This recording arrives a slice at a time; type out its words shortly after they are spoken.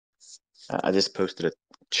I just posted a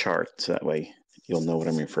chart so that way you'll know what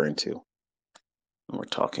I'm referring to when we're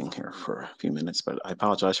talking here for a few minutes, but I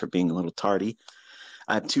apologize for being a little tardy.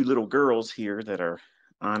 I have two little girls here that are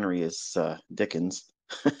ornery as Dickens,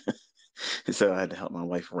 so I had to help my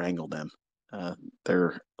wife wrangle them. They're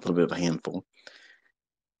a little bit of a handful.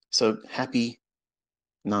 So happy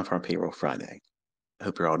Non-Farm Payroll Friday. I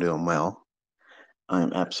hope you're all doing well.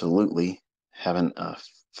 I'm absolutely having a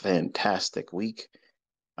fantastic week.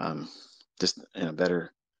 Just in a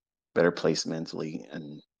better place mentally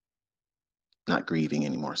and not grieving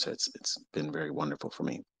anymore. So it's been very wonderful for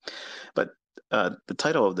me. But the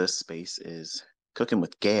title of this space is Cooking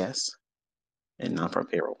with Gas and Non-Farm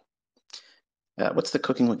Payroll. What's the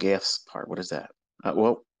cooking with gas part? What is that?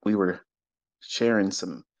 Well, we were sharing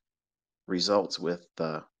some results with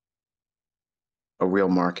a real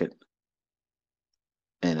market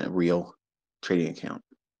and a real trading account,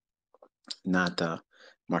 not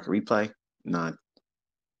market replay, not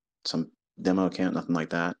some demo account, nothing like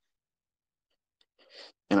that.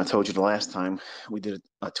 And I told you the last time we did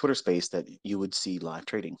a Twitter space that you would see live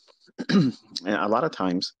trading. And a lot of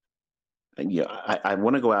times, yeah, I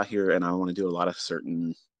want to go out here and I want to do a lot of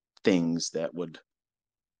certain things that would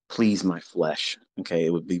please my flesh. Okay. It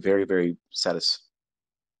would be very, very satisfying.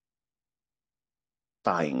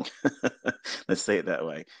 Let's say it that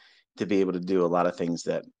way, to be able to do a lot of things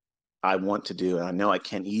that I want to do. And I know I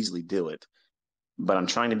can easily do it, but I'm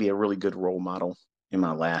trying to be a really good role model in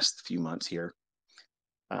my last few months here.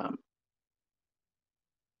 Um,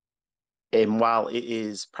 and while it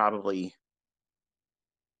is probably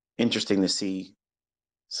interesting to see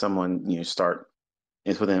someone, start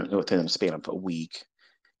it's within a span of a week,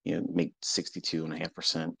 make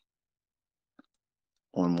 62.5%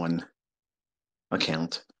 on one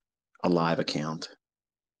account, a live account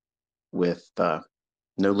with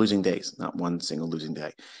no losing days, not one single losing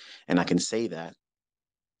day. And I can say that,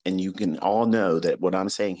 and you can all know that what I'm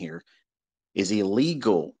saying here is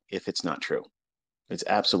illegal if it's not true. It's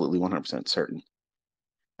absolutely 100% certain.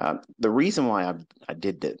 The reason why I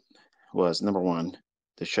did that was number one,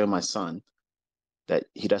 to show my son that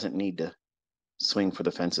he doesn't need to swing for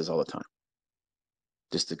the fences all the time,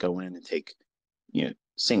 just to go in and take,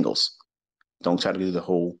 singles. Don't try to do the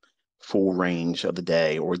whole full range of the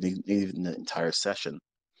day or even the entire session,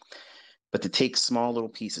 but to take small little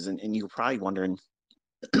pieces. And you're probably wondering,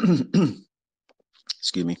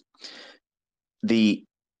 excuse me, the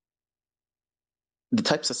the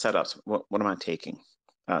types of setups. What am I taking?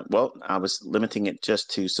 Well, I was limiting it just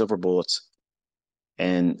to silver bullets,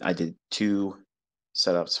 and I did two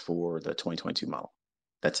setups for the 2022 model.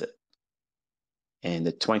 That's it. And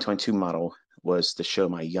the 2022 model was to show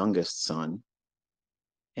my youngest son,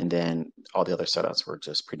 and then all the other setups were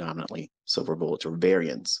just predominantly silver bullets or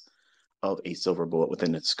variants of a silver bullet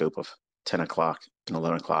within the scope of 10 o'clock and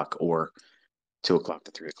 11 o'clock or 2 o'clock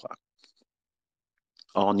to 3 o'clock,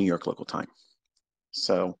 all New York local time.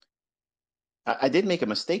 So I did make a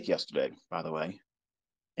mistake yesterday, by the way,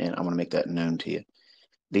 and I want to make that known to you.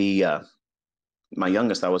 The My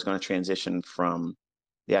youngest, I was going to transition from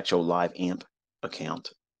the actual live AMP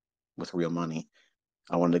account with real money.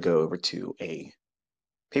 I wanted to go over to a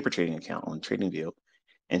paper trading account on TradingView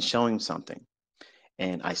and showing something.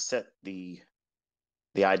 And I set the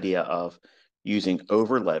idea of using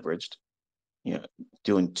over leveraged, you know,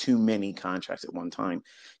 doing too many contracts at one time.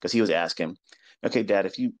 Because he was asking, okay, Dad,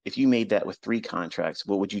 if you made that with three contracts,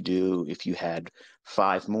 what would you do if you had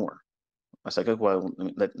five more? I was like, oh, well,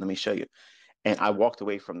 let me show you. And I walked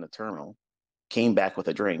away from the terminal, came back with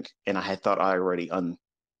a drink, and I had thought I already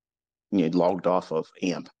logged off of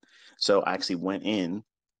AMP. So I actually went in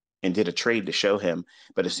and did a trade to show him.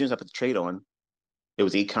 But as soon as I put the trade on, it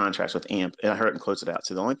was eight contracts with AMP, and I heard him close it out.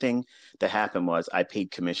 So the only thing that happened was I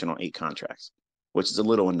paid commission on eight contracts, which is a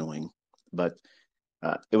little annoying, but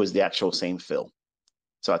it was the actual same fill.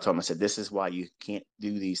 So I told him, I said, this is why you can't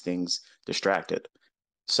do these things distracted.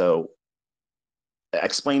 So I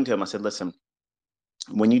explained to him, I said, listen,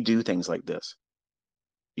 when you do things like this,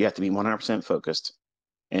 you have to be 100% focused,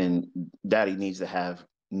 and daddy needs to have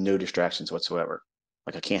no distractions whatsoever.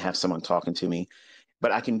 Like I can't have someone talking to me,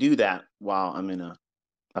 but I can do that while I'm in a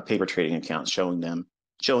paper trading account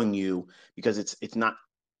showing you, because it's not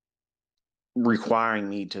requiring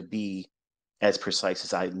me to be as precise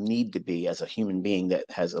as I need to be as a human being that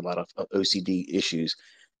has a lot of OCD issues.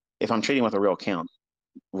 If I'm trading with a real account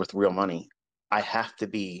with real money, I have to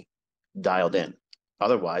be dialed in.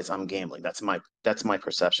 Otherwise, I'm gambling. That's my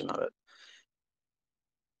perception of it.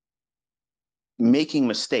 Making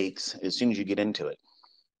mistakes as soon as you get into it.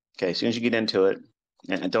 Okay, as soon as you get into it,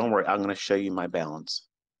 and don't worry, I'm going to show you my balance,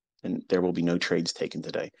 and there will be no trades taken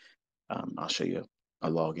today. I'll show you a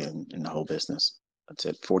login in the whole business. That's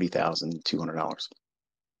at $40,200.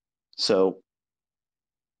 So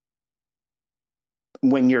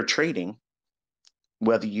when you're trading,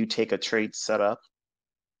 whether you take a trade setup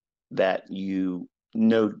that you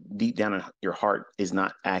know deep down in your heart is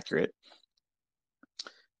not accurate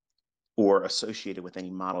or associated with any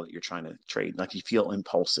model that you're trying to trade, like you feel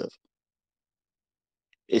impulsive,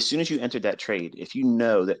 as soon as you enter that trade, if you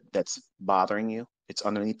know that that's bothering you, it's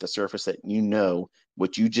underneath the surface that you know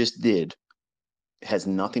what you just did has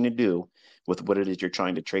nothing to do with what it is you're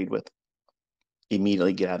trying to trade with,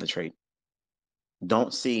 immediately get out of the trade.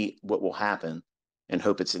 Don't see what will happen and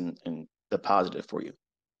hope it's in the positive for you.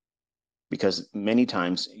 Because many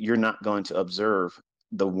times you're not going to observe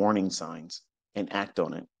the warning signs and act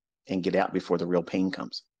on it and get out before the real pain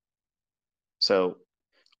comes. So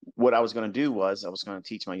what I was going to do was I was going to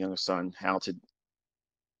teach my youngest son how to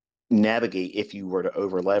navigate if you were to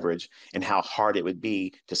over leverage and how hard it would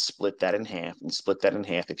be to split that in half and split that in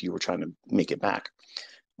half if you were trying to make it back.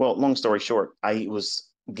 Well, long story short, I was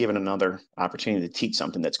given another opportunity to teach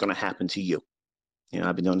something that's going to happen to you. You know,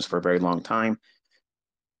 I've been doing this for a very long time.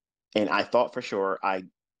 And I thought for sure I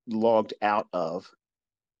logged out of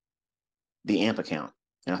the AMP account.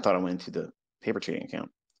 And I thought I went into the paper trading account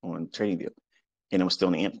on TradingView, and it was still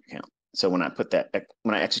in the AMP account. So when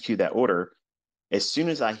I execute that order, as soon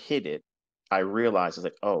as I hit it, I realized I was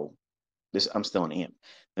like, oh, I'm still in AMP.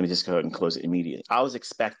 Let me just go ahead and close it immediately. I was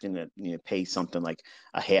expecting to pay something like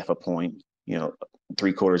a half a point,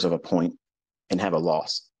 3/4 of a point, and have a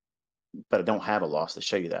loss. But I don't have a loss to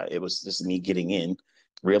show you that. It was just me getting in,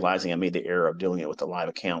 realizing I made the error of doing it with a live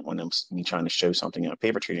account when I'm me trying to show something in a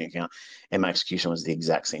paper trading account, and my execution was the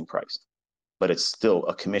exact same price. But it's still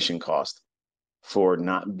a commission cost for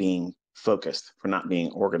not being focused, for not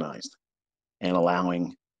being organized, and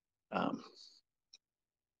allowing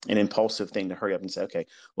an impulsive thing to hurry up and say, okay,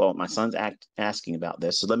 well, my son's asking about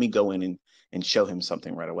this, so let me go in and show him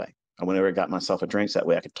something right away. I whenever I got myself a drink, that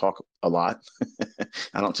way I could talk a lot.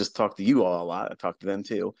 I don't just talk to you all a lot, I talk to them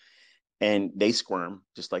too. And they squirm,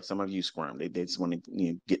 just like some of you squirm. They just want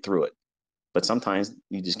to get through it. But sometimes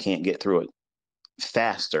you just can't get through it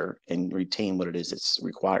faster and retain what it is that's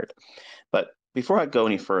required. But before I go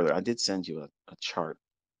any further, I did send you a chart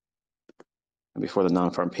before the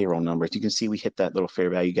non-farm payroll numbers. You can see we hit that little fair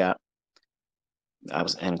value gap. I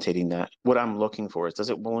was annotating that. What I'm looking for is,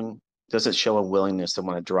 does it show a willingness to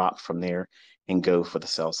want to drop from there and go for the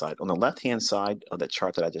sell side? On the left-hand side of the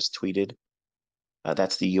chart that I just tweeted,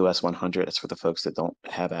 that's the US 100. That's for the folks that don't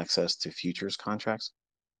have access to futures contracts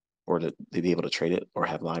or to be able to trade it or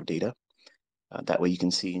have live data. That way you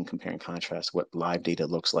can see and compare and contrast what live data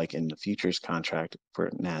looks like in the futures contract for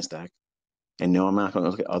NASDAQ. And no, I'm not going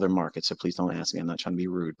to look at other markets, so please don't ask me. I'm not trying to be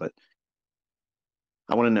rude, but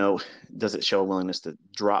I want to know, does it show a willingness to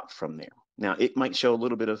drop from there? Now, it might show a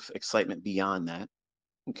little bit of excitement beyond that,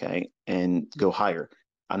 okay, and go higher.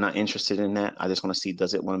 I'm not interested in that. I just want to see,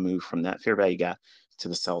 does it want to move from that fair value gap to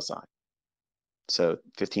the sell side? So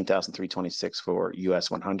 15,326 for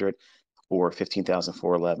US 100 or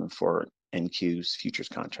 15,411 for NQ's futures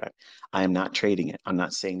contract. I am not trading it. I'm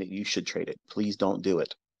not saying that you should trade it. Please don't do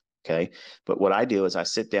it. Okay. But what I do is I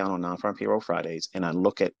sit down on non-farm payroll Fridays and I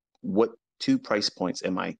look at what 2 price points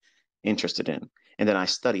am I interested in. And then I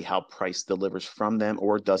study how price delivers from them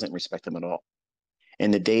or doesn't respect them at all.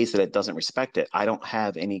 And the days that it doesn't respect it, I don't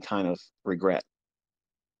have any kind of regret.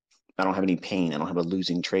 I don't have any pain. I don't have a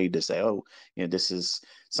losing trade to say, oh, this is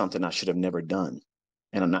something I should have never done.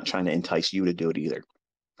 And I'm not trying to entice you to do it either.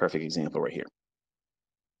 Perfect example right here.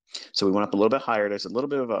 So we went up a little bit higher. There's a little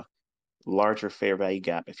bit of a larger fair value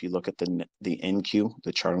gap. If you look at the NQ,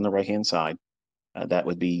 the chart on the right-hand side, that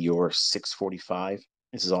would be your 645.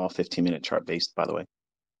 This is all 15-minute chart based, by the way.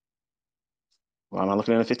 Well, I'm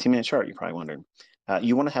looking at a 15-minute chart, you're probably wondering.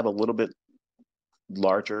 You want to have a little bit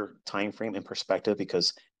larger time frame and perspective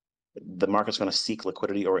because the market's going to seek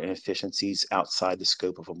liquidity or inefficiencies outside the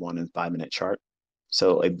scope of a 1 and 5-minute chart.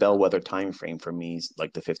 So a bellwether time frame for me is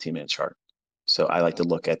like the 15-minute chart. So I like to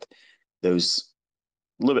look at those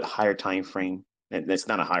a little bit higher time frame. And it's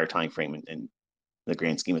not a higher time frame in the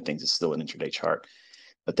grand scheme of things. It's still an intraday chart.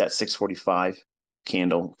 But that 645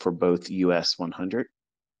 candle for both US 100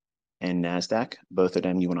 and NASDAQ, both of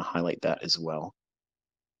them, you want to highlight that as well.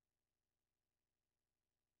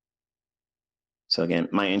 So again,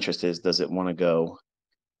 my interest is, does it want to go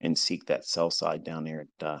and seek that sell side down there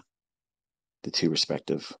at the 2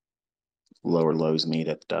 respective lower lows made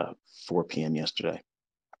at 4 p.m. yesterday?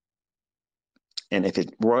 And if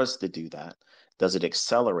it was to do that, does it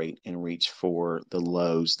accelerate and reach for the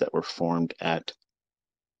lows that were formed at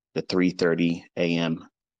the 3:30 a.m.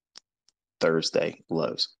 Thursday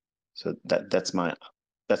lows. So that's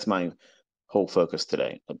my whole focus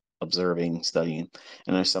today, observing, studying.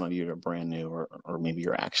 And there's some of you that are brand new, or maybe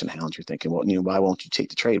you're action hounds. You're thinking, well, why won't you take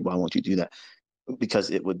the trade? Why won't you do that? Because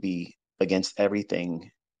it would be against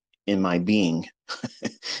everything in my being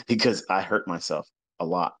because I hurt myself a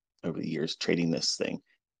lot over the years trading this thing.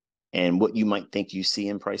 And what you might think you see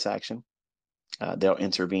in price action, they'll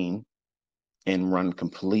intervene and run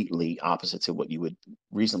completely opposite to what you would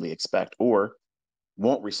reasonably expect, or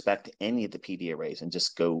won't respect any of the PD arrays and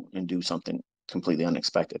just go and do something completely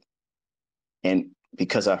unexpected. And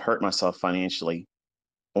because I hurt myself financially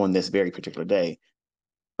on this very particular day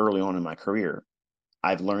early on in my career,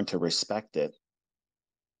 I've learned to respect it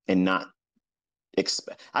and not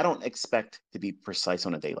expect. I don't expect to be precise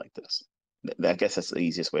on a day like this. I guess that's the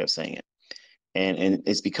easiest way of saying it. And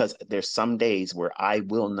it's because there's some days where I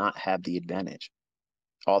will not have the advantage.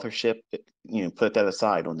 Authorship, put that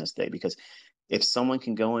aside on this day, because if someone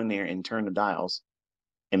can go in there and turn the dials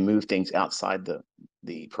and move things outside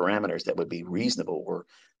the parameters that would be reasonable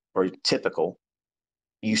or typical,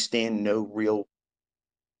 you stand no real,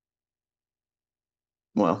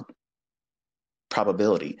 well,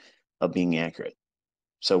 probability of being accurate.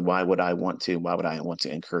 So why would I want to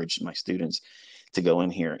encourage my students to go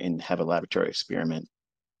in here and have a laboratory experiment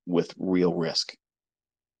with real risk?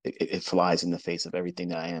 It flies in the face of everything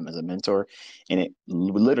that I am as a mentor, and it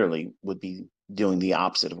literally would be doing the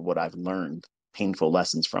opposite of what I've learned painful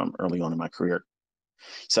lessons from early on in my career.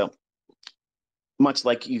 So much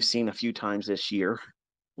like you've seen a few times this year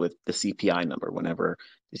with the CPI number, whenever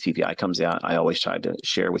the CPI comes out, I always try to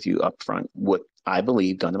share with you upfront what I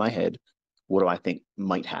believe, done to my head, what do I think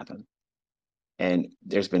might happen. And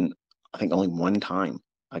there's been, I think, only one time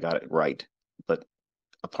I got it right, but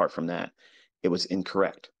apart from that, it was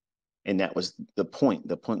incorrect. And that was the point.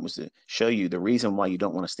 The point was to show you the reason why you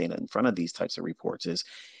don't want to stand in front of these types of reports is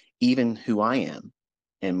even who I am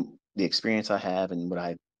and the experience I have and what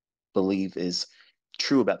I believe is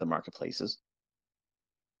true about the marketplaces,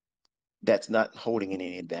 that's not holding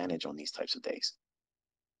any advantage on these types of days.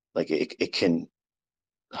 Like it can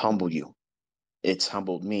humble you. It's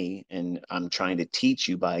humbled me, and I'm trying to teach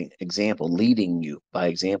you by example, leading you by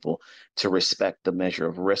example to respect the measure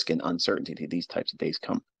of risk and uncertainty these types of days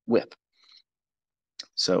come with.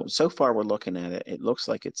 So far we're looking at it. It looks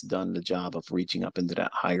like it's done the job of reaching up into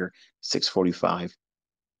that higher 645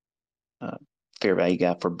 fair value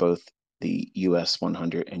gap for both the US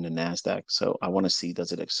 100 and the NASDAQ. So I want to see,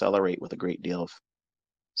 does it accelerate with a great deal of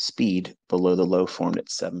speed below the low formed at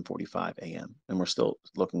 7:45 a.m. And we're still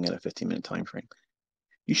looking at a 15-minute time frame.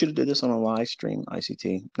 You should have did this on a live stream,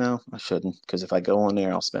 ICT. No, I shouldn't, because if I go on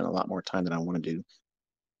there, I'll spend a lot more time than I want to do.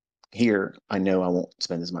 Here, I know I won't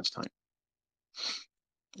spend as much time.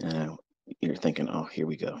 You're thinking, oh, here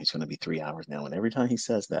we go. He's going to be 3 hours now. And every time he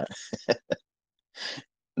says that,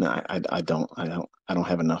 no, I don't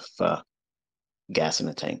have enough gas in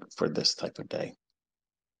the tank for this type of day.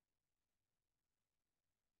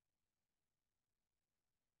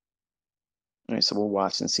 All right, so we'll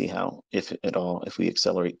watch and see how, if at all, if we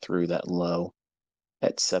accelerate through that low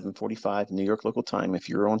at 7:45 New York local time. If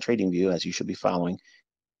you're on TradingView, as you should be following,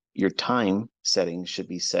 your time setting should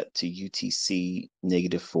be set to UTC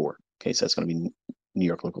 -4. Okay, so that's going to be New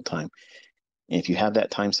York local time. And if you have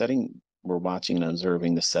that time setting, we're watching and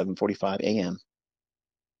observing the 7:45 a.m.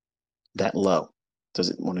 that low. Does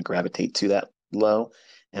it want to gravitate to that low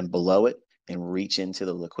and below it and reach into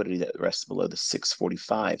the liquidity that rests below the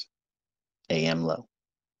 6:45 a.m. low?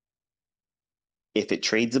 If it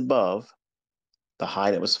trades above the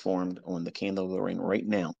high that was formed on the candle we're in right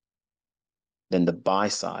now, then the buy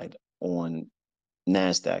side on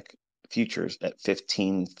NASDAQ futures at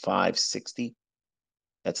 15,560,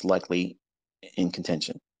 that's likely in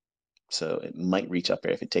contention. So it might reach up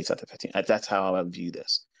there if it takes out the 15. That's how I view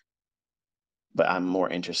this. But I'm more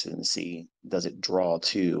interested in see, does it draw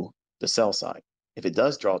to the sell side? If it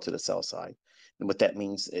does draw to the sell side, then what that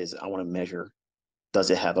means is I want to measure, does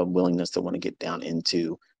it have a willingness to want to get down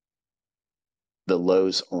into the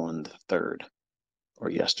lows on the 3rd or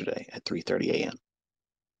yesterday at 3:30 a.m.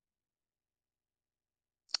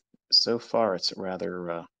 So far, it's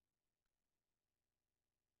rather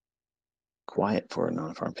quiet for a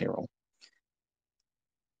non-farm payroll.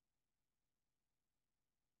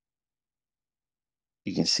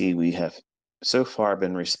 You can see we have so far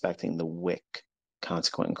been respecting the wick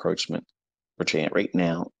consequent encroachment we're trading at right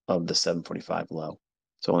now of the 7:45 low.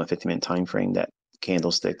 So on a 50-minute time frame, that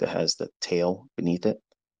candlestick that has the tail beneath it,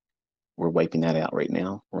 we're wiping that out right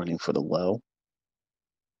now, running for the low.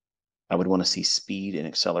 I would want to see speed and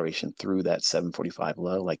acceleration through that 7:45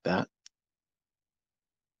 low like that.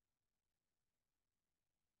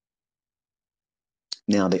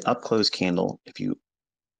 Now, the up close candle, if you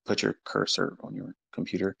put your cursor on your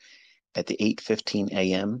computer at the 8:15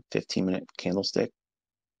 a.m. 15-minute candlestick,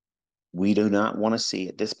 we do not want to see,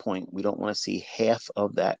 at this point, we don't want to see half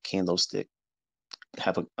of that candlestick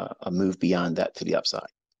have a move beyond that to the upside.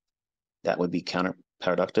 That would be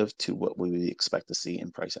counterproductive to what we would expect to see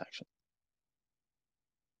in price action.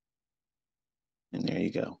 And there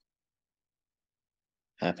you go.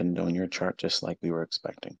 Happened on your chart just like we were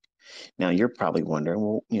expecting. Now you're probably wondering,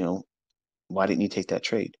 well, why didn't you take that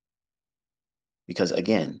trade? Because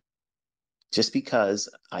again, just because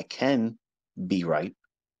I can be right,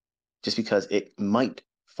 just because it might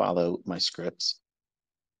follow my scripts,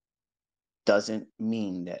 doesn't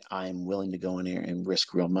mean that I'm willing to go in there and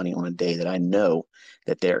risk real money on a day that I know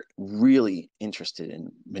that they're really interested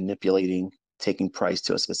in manipulating, taking price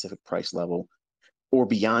to a specific price level or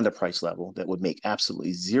beyond a price level that would make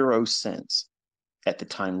absolutely zero sense at the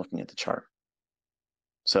time looking at the chart.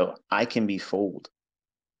 So I can be fooled.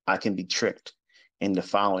 I can be tricked into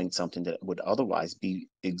following something that would otherwise be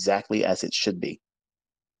exactly as it should be.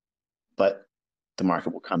 But the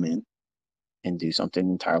market will come in and do something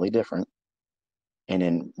entirely different and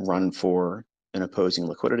then run for an opposing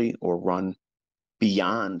liquidity or run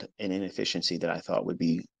beyond an inefficiency that I thought would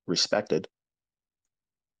be respected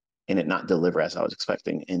and it not deliver as I was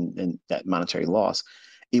expecting, and that monetary loss,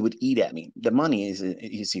 it would eat at me. The money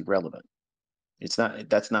is irrelevant.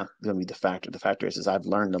 That's not going to be the factor. The factor is I've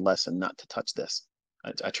learned a lesson not to touch this.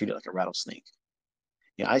 I treat it like a rattlesnake.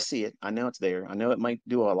 Yeah, I see it. I know it's there. I know it might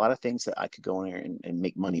do a lot of things that I could go in there and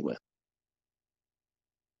make money with.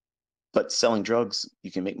 But selling drugs,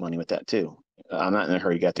 you can make money with that too. I'm not in a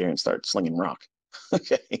hurry to get there and start slinging rock.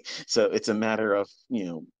 Okay. So it's a matter of,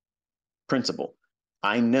 principle.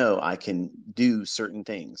 I know I can do certain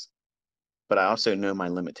things, but I also know my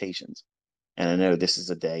limitations. And I know this is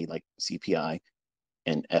a day like CPI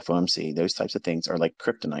and FOMC, those types of things are like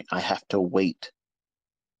kryptonite. I have to wait.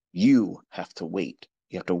 You have to wait.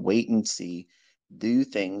 You have to wait and see, do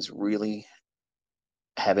things really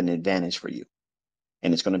have an advantage for you?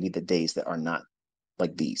 And it's going to be the days that are not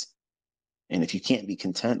like these. And if you can't be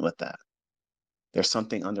content with that, there's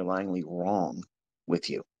something underlyingly wrong with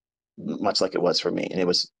you, much like it was for me. And it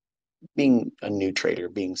was being a new trader,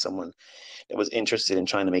 being someone that was interested in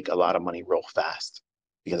trying to make a lot of money real fast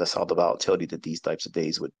because I saw the volatility that these types of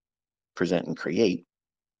days would present and create.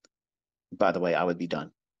 By the way, I would be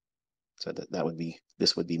done. So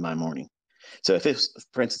this would be my morning. So if this,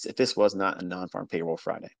 for instance, if this was not a non-farm payroll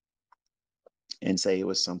Friday, and say it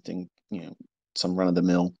was something, some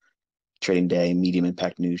run-of-the-mill trading day, medium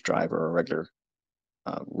impact news driver, or regular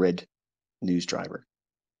red news driver,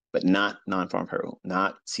 but not non-farm payroll,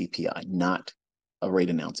 not CPI, not a rate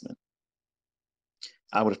announcement,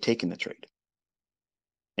 I would have taken the trade.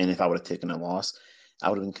 And if I would have taken a loss, I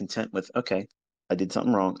would have been content with, okay, I did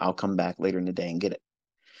something wrong. I'll come back later in the day and get it.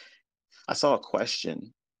 I saw a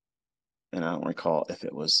question, and I don't recall if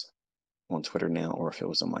it was on Twitter now or if it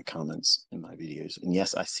was on my comments in my videos. And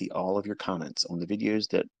yes, I see all of your comments on the videos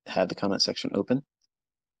that have the comment section open.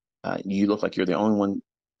 You look like you're the only one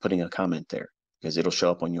putting a comment there because it'll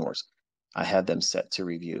show up on yours. I have them set to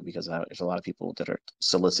review because there's a lot of people that are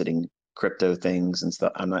soliciting crypto things and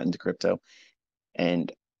stuff. I'm not into crypto.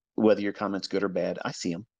 And whether your comment's good or bad, I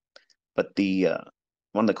see them. But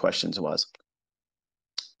one of the questions was,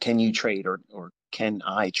 can you trade or can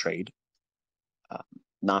I trade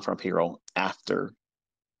non-farm payroll after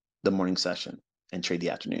the morning session and trade the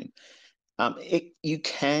afternoon? You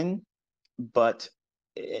can, but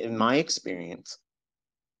in my experience,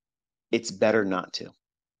 it's better not to.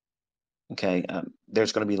 Okay,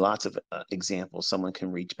 there's going to be lots of examples someone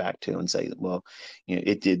can reach back to and say, well,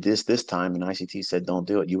 it did this time, and ICT said don't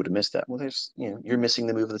do it. You would have missed that. Well, you're missing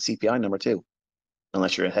the move of the CPI number too,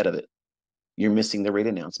 unless you're ahead of it. You're missing the rate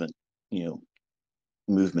announcement,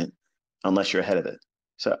 movement, unless you're ahead of it.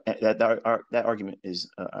 So that argument is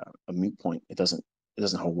a moot point. It doesn't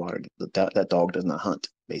hold water. That dog does not hunt,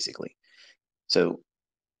 basically. So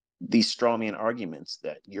these straw man arguments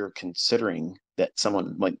that you're considering that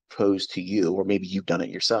someone might pose to you, or maybe you've done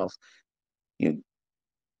it yourself, you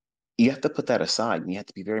have to put that aside, and you have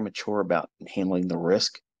to be very mature about handling the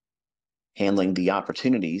risk, handling the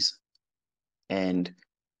opportunities, and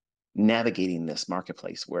navigating this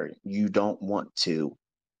marketplace where you don't want to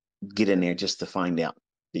get in there just to find out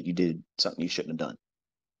that you did something you shouldn't have done.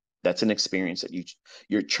 That's an experience that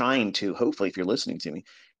you're trying to, hopefully, if you're listening to me,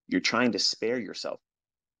 you're trying to spare yourself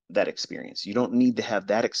that experience. You don't need to have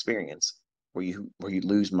that experience where you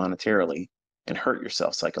lose monetarily and hurt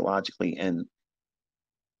yourself psychologically and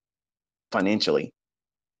financially,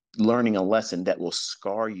 learning a lesson that will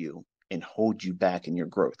scar you and hold you back in your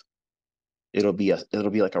growth. It'll be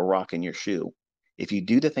like a rock in your shoe. If you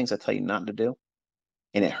do the things I tell you not to do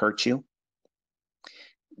and it hurts you,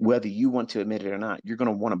 whether you want to admit it or not, you're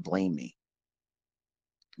going to want to blame me.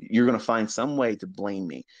 You're going to find some way to blame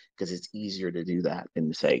me because it's easier to do that than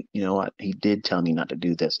to say, you know what, he did tell me not to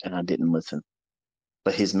do this and I didn't listen.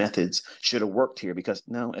 But his methods should have worked here because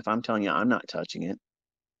no, if I'm telling you I'm not touching it,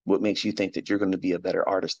 what makes you think that you're going to be a better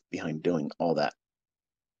artist behind doing all that?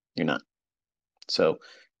 You're not. So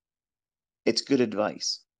it's good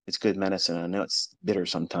advice. It's good medicine. I know it's bitter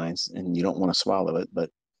sometimes and you don't want to swallow it, but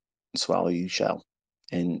swallow you shall,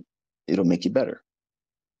 and it'll make you better.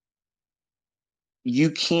 You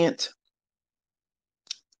can't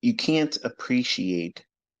appreciate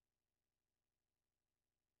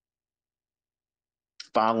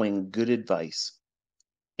following good advice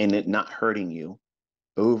and it not hurting you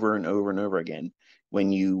over and over and over again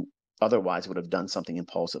when you otherwise would have done something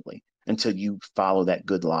impulsively until you follow that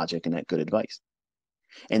good logic and that good advice.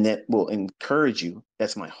 And that will encourage you.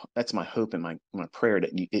 That's my hope and my prayer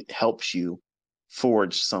that it helps you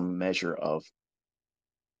forge some measure of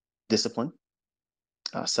discipline,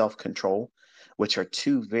 self-control, which are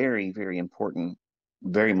two very, very important,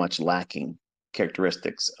 very much lacking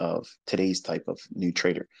characteristics of today's type of new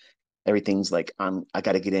trader. Everything's like I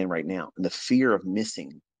got to get in right now, and the fear of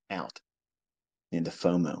missing out, and the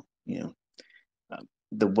FOMO.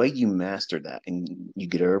 The way you master that and you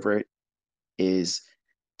get over it is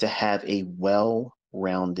to have a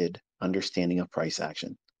well-rounded understanding of price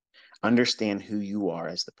action. Understand who you are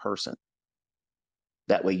as the person.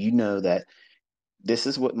 That way, you know that this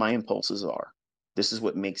is what my impulses are. This is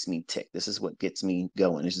what makes me tick. This is what gets me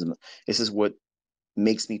going. This is what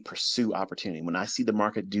makes me pursue opportunity. When I see the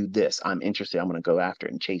market do this, I'm interested. I'm going to go after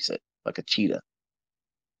it and chase it like a cheetah.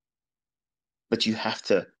 But you have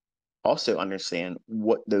to also understand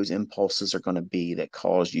what those impulses are going to be that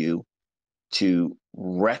cause you to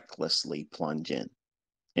recklessly plunge in.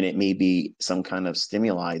 And it may be some kind of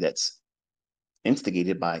stimuli that's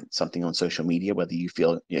instigated by something on social media, whether you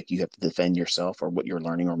feel like you have to defend yourself or what you're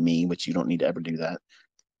learning or me, which you don't need to ever do that.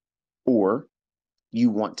 Or you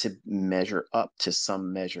want to measure up to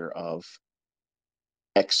some measure of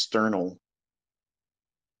external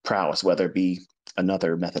prowess, whether it be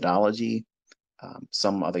another methodology,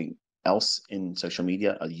 some other else in social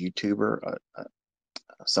media, a YouTuber,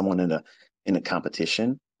 someone in a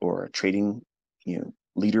competition or a trading,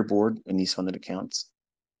 leaderboard in these funded accounts.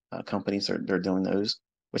 Companies they're doing those,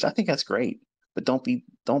 which I think that's great. But don't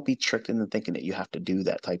be tricked into thinking that you have to do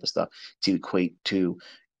that type of stuff to equate to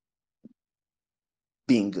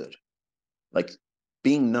being good. Like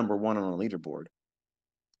being number one on a leaderboard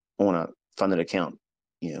on a funded account,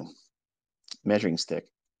 measuring stick,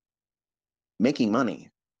 making money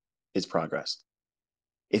is progress.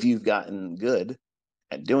 If you've gotten good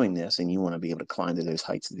at doing this and you want to be able to climb to those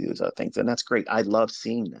heights and do those other things, then that's great. I love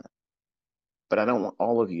seeing that. But I don't want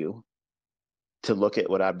all of you to look at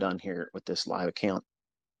what I've done here with this live account.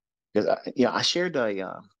 Because I shared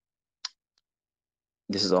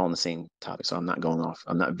this is all on the same topic, so I'm not going off.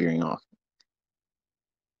 I'm not veering off.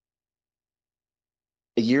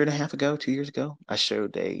 A year and a half ago, 2 years ago, I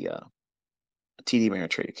showed a TD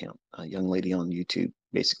Ameritrade account. A young lady on YouTube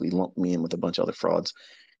basically lumped me in with a bunch of other frauds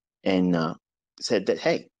and said that,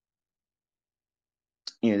 hey,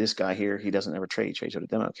 this guy here, he doesn't ever trade. He trades with a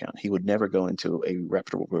demo account. He would never go into a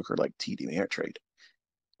reputable broker like TD Ameritrade.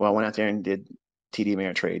 Well, I went out there and did TD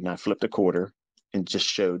Ameritrade, and I flipped a quarter and just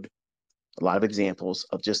showed a lot of examples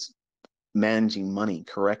of just managing money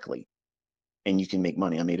correctly. And you can make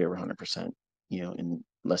money. I made over 100%, in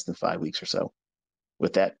less than 5 weeks or so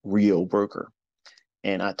with that real broker.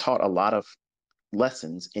 And I taught a lot of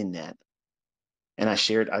lessons in that. And I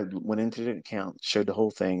went into the account, showed the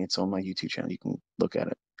whole thing. It's on my YouTube channel. You can look at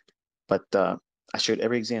it. But I showed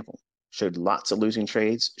every example, showed lots of losing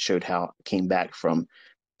trades, showed how it came back from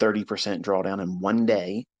 30% drawdown in one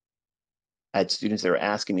day. I had students that were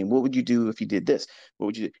asking me, what would you do if you did this? What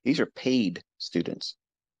would you do? These are paid students.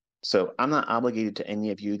 So I'm not obligated to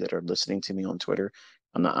any of you that are listening to me on Twitter.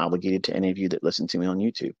 I'm not obligated to any of you that listen to me on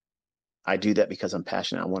YouTube. I do that because I'm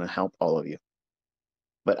passionate. I want to help all of you.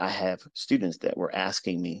 But I have students that were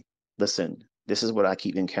asking me, listen, this is what I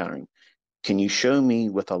keep encountering. Can you show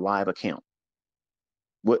me with a live account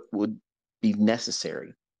what would be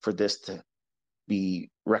necessary for this to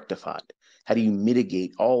be rectified? How do you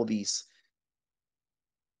mitigate all these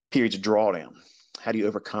periods of drawdown? How do you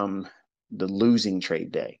overcome the losing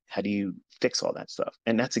trade day? How do you fix all that stuff?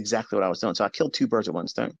 And that's exactly what I was doing. So I killed two birds with one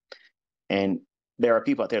stone. And there are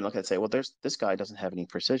people out there looking and say, well, this guy doesn't have any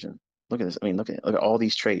precision. Look at this. I mean, look at all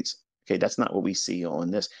these trades. Okay, that's not what we see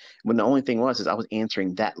on this. When the only thing was is I was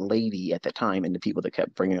answering that lady at the time and the people that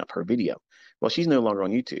kept bringing up her video. Well, she's no longer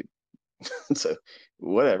on YouTube, so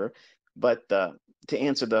whatever. But to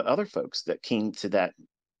answer the other folks that came to that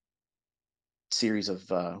series of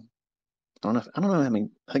I don't know how many.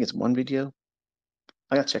 I think it's one video.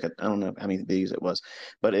 I gotta check it. I don't know how many videos it was,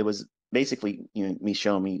 but it was basically me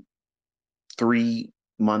showing me 3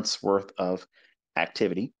 months worth of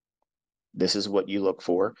activity. This is what you look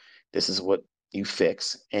for. This is what you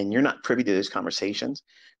fix. And you're not privy to those conversations.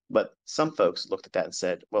 But some folks looked at that and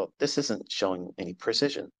said, well, this isn't showing any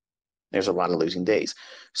precision. There's a lot of losing days.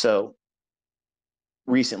 So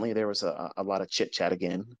recently there was a lot of chit chat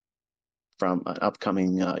again from an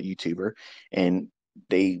upcoming YouTuber, and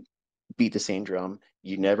they beat the same drum.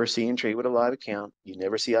 You never see him trade with a live account. You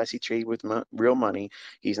never see IC trade with real money.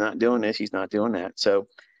 He's not doing this. He's not doing that. So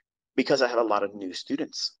because I have a lot of new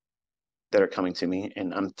students that are coming to me,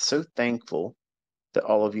 and I'm so thankful that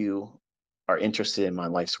all of you are interested in my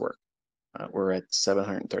life's work. We're at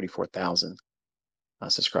 734,000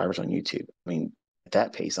 subscribers on YouTube. I mean, at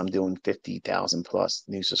that pace, I'm doing 50,000 plus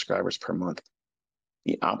new subscribers per month.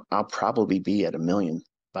 Yeah, I'll probably be at 1 million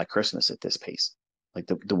by Christmas at this pace. Like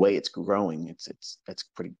the way it's growing, it's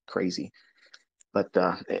pretty crazy. But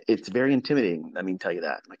it's very intimidating. I mean, tell you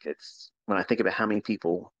that. Like it's when I think about how many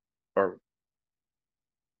people are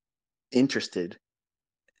interested,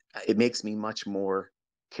 it makes me much more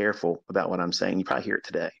careful about what I'm saying. You probably hear it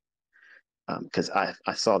today because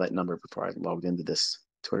I saw that number before I logged into this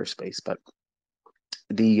Twitter space. But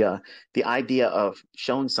the idea of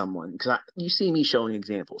showing someone, because you see me showing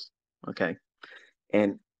examples, okay,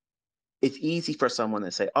 and it's easy for someone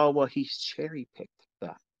to say, "Oh, well, he's cherry picked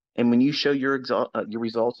that." And when you show your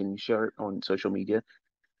results and you share it on social media,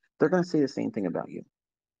 they're going to say the same thing about you,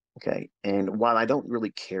 okay? And while I don't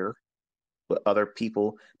really care what other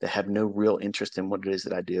people that have no real interest in what it is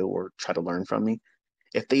that I do or try to learn from me,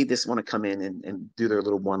 if they just want to come in and do their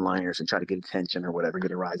little one-liners and try to get attention or whatever,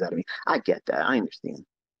 get a rise out of me, I get that. I understand.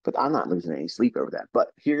 But I'm not losing any sleep over that.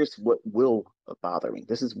 But here's what will bother me.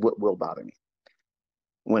 This is what will bother me.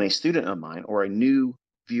 When a student of mine or a new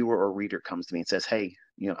viewer or reader comes to me and says, "Hey,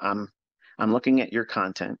 I'm looking at your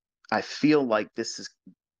content. I feel like this is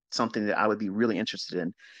something that I would be really interested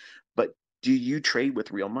in, but do you trade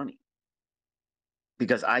with real money?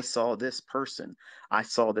 Because I saw this person's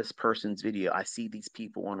video. I see these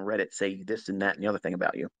people on Reddit say this and that and the other thing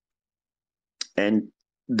about you." And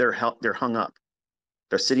they're hung up.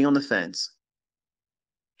 They're sitting on the fence,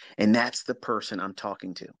 and that's the person I'm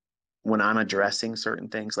talking to when I'm addressing certain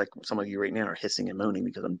things. Like some of you right now are hissing and moaning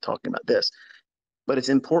because I'm talking about this, but it's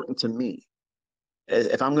important to me.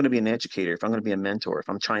 If I'm going to be an educator, if I'm going to be a mentor, if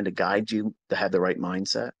I'm trying to guide you to have the right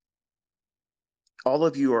mindset, all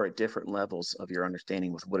of you are at different levels of your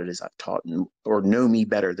understanding with what it is I've taught or know me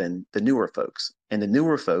better than the newer folks. And the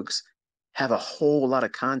newer folks have a whole lot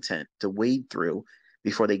of content to wade through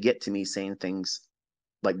before they get to me saying things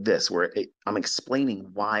like this, where I'm explaining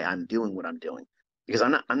why I'm doing what I'm doing. Because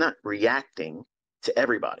I'm not reacting to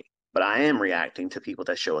everybody, but I am reacting to people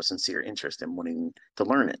that show a sincere interest in wanting to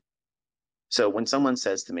learn it. So when someone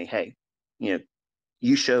says to me, "Hey, you know,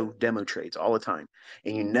 you show demo trades all the time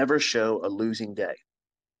and you never show a losing day."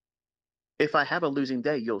 If I have a losing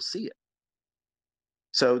day, you'll see it.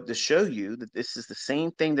 So to show you that this is the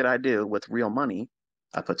same thing that I do with real money,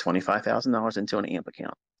 I put $25,000 into an AMP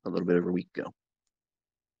account a little bit over a week ago.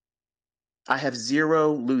 I have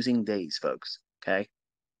 0 losing days, folks. Okay.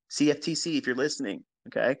 CFTC, if you're listening,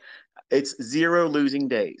 okay, it's 0 losing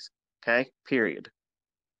days. Okay. Period.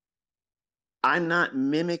 I'm not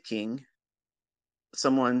mimicking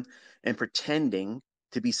someone and pretending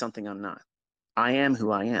to be something I'm not. I am who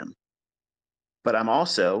I am. But I'm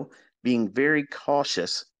also being very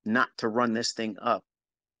cautious not to run this thing up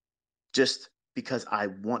just because I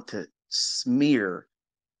want to smear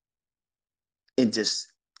and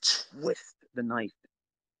just twist the knife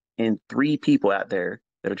in 3 people out there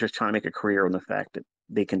that are just trying to make a career on the fact that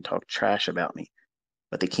they can talk trash about me,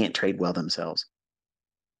 but they can't trade well themselves.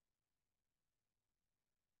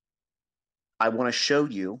 I want to show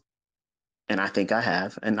you, and I think I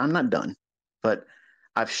have, and I'm not done, but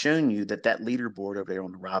I've shown you that that leaderboard over there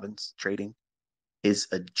on the Robbins trading is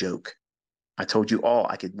a joke. I told you all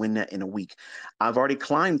I could win that in a week. I've already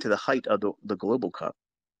climbed to the height of the Global Cup,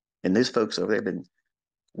 and those folks over there have been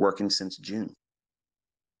working since June.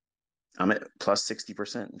 I'm at plus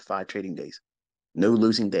 60% in 5 trading days, no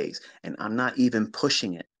losing days, and I'm not even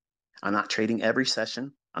pushing it. I'm not trading every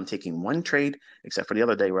session. I'm taking 1 trade, except for the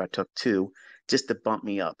other day where I took 2, just to bump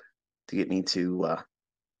me up to get me to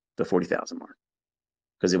the 40,000 mark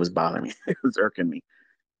because it was bothering me. It was irking me.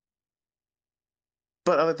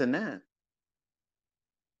 But other than that,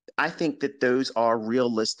 I think that those are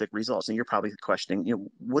realistic results. And you're probably questioning,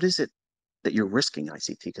 what is it that you're risking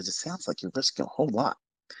ICT? Because it sounds like you're risking a whole lot.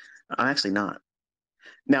 I'm actually not.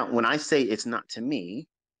 Now, when I say it's not to me,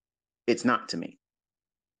 it's not to me.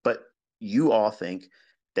 But you all think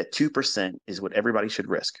that 2% is what everybody should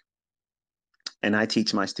risk. And I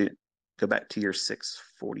teach my student, go back to your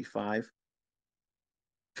 645,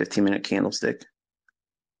 15-minute candlestick.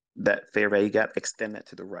 That fair value gap, extend that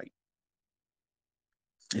to the right.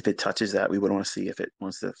 If it touches that, we would want to see if it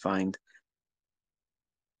wants to find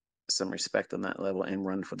some respect on that level and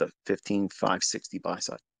run for the 15,560 buy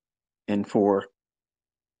side. And for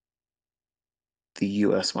the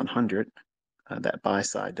US 100, that buy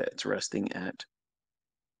side that's resting at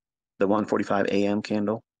the 145 AM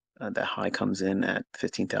candle, that high comes in at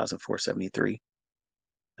 15,473.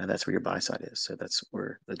 That's where your buy side is. So that's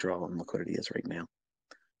where the draw on liquidity is right now.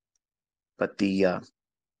 But I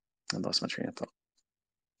lost my train of thought.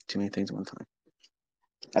 Too many things at one time.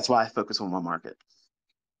 That's why I focus on one market.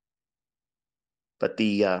 But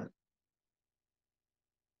the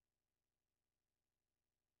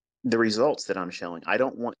results that I'm showing, I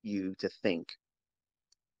don't want you to think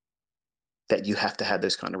that you have to have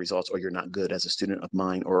those kind of results or you're not good as a student of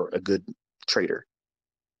mine or a good trader.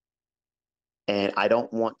 And I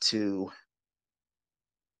don't want to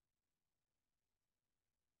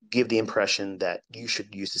give the impression that you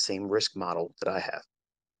should use the same risk model that I have.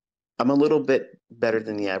 I'm a little bit better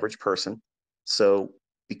than the average person. So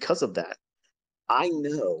because of that, I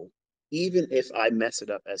know even if I mess it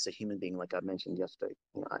up as a human being, like I mentioned yesterday,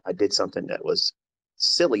 I did something that was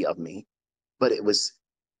silly of me, but it was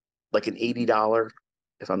like an $80,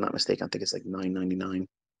 if I'm not mistaken, I think it's like $9.99,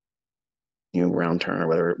 round turn or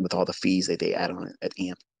whatever, with all the fees that they add on it at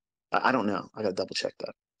AMP. I don't know. I got to double check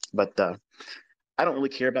that. But I don't really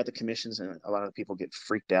care about the commissions, and a lot of people get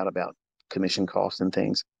freaked out about commission costs and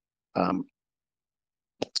things. Um,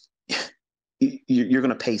 you're going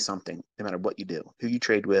to pay something no matter what you do. Who you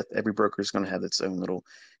trade with, every broker is going to have its own little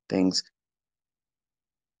things.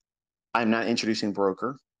 I'm not introducing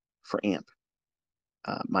broker for AMP.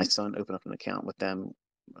 My son opened up an account with them,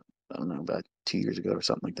 I don't know, about 2 years ago or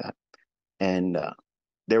something like that. And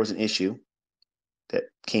there was an issue that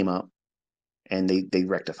came up, and they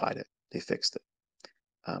rectified it. They fixed it.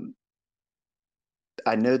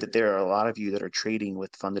 I know that there are a lot of you that are trading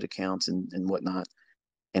with funded accounts and whatnot,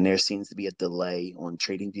 and there seems to be a delay on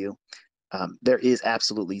TradingView. There is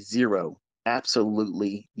absolutely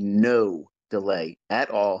no delay at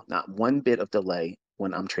all, not one bit of delay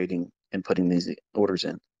when I'm trading and putting these orders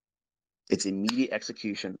in. It's immediate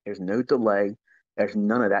execution. There's no delay. There's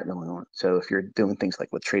none of that going on. So if you're doing things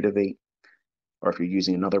like with Tradeovate, or if you're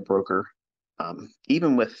using another broker,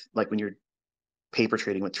 even with like when you're paper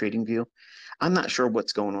trading with TradingView, I'm not sure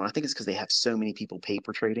what's going on. I think it's because they have so many people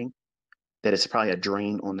paper trading that it's probably a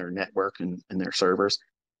drain on their network and their servers.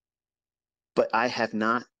 But I have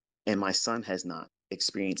not, and my son has not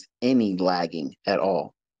experienced any lagging at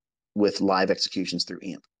all with live executions through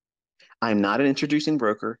AMP. I'm not an introducing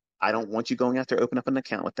broker. I don't want you going out there open up an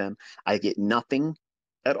account with them. I get nothing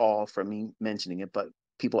at all from me mentioning it, but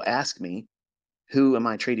people ask me, who am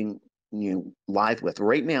I trading live with?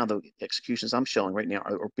 Right now, the executions I'm showing right now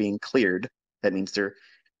are being cleared. That means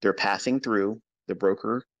they're passing through. The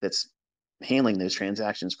broker that's handling those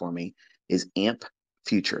transactions for me is AMP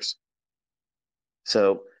Futures.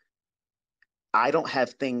 So I don't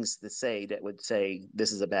have things to say that would say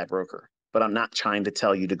this is a bad broker, but I'm not trying to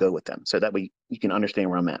tell you to go with them. So that way you can understand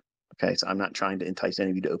where I'm at. Okay. So I'm not trying to entice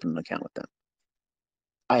any of you to open an account with them.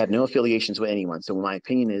 I have no affiliations with anyone. So when my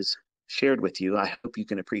opinion is shared with you, I hope you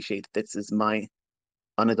can appreciate that this is my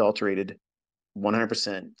unadulterated,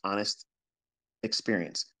 100% honest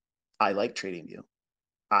experience. I like TradingView.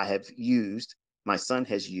 I have used, my son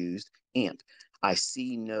has used AMP. I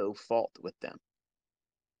see no fault with them.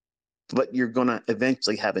 But you're going to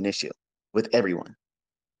eventually have an issue with everyone.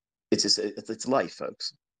 It's life,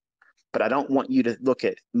 folks. But I don't want you to look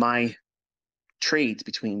at my trades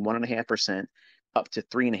between 1.5% up to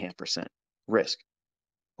 3.5% risk.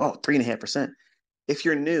 Oh, 3.5%. If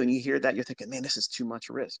you're new and you hear that, you're thinking, man, this is too much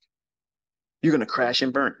risk. You're going to crash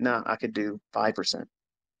and burn. No, I could do 5%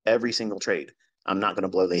 every single trade. I'm not going to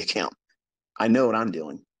blow the account. I know what I'm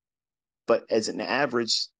doing. But as an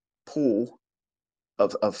average pool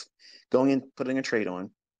of going and putting a trade on,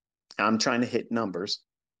 I'm trying to hit numbers.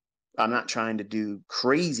 I'm not trying to do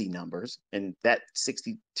crazy numbers. And that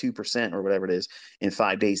 62% or whatever it is in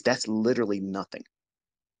 5 days, that's literally nothing.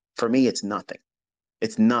 For me, it's nothing.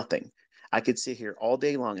 It's nothing. I could sit here all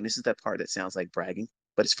day long, and this is that part that sounds like bragging,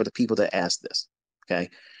 but it's for the people that ask this. Okay.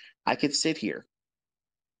 I could sit here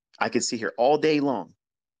I could sit here all day long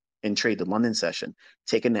and trade the London session,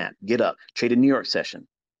 take a nap, get up, trade the New York session,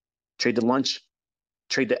 trade the lunch,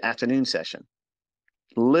 trade the afternoon session,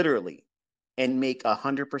 literally, and make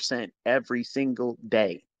 100% every single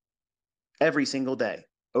day,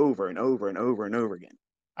 over and over and over and over again.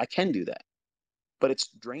 I can do that, but it's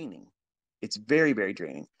draining. It's very, very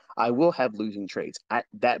draining. I will have losing trades.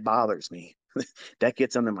 That bothers me. That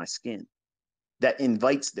gets under my skin. That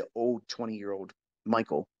invites the old 20-year-old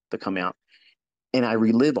Michael to come out, and I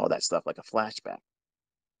relive all that stuff like a flashback.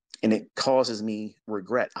 And it causes me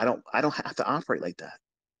regret. I don't have to operate like that.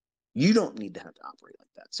 You don't need to have to operate like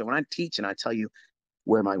that. So when I teach and I tell you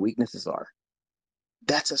where my weaknesses are,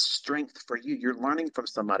 that's a strength for you. You're learning from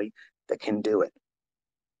somebody that can do it.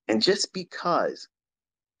 And just because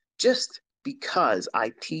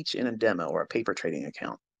I teach in a demo or a paper trading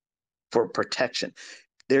account for protection,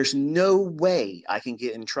 there's no way I can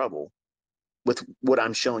get in trouble with what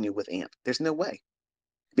I'm showing you with AMP. There's no way.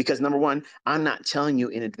 Because number one, I'm not telling you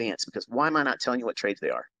in advance, because why am I not telling you what trades they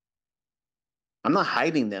are? I'm not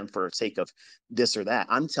hiding them for the sake of this or that.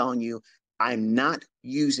 I'm telling you, I'm not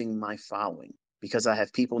using my following, because I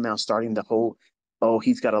have people now starting the whole, oh,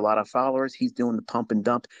 he's got a lot of followers. He's doing the pump and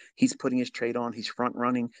dump. He's putting his trade on. He's front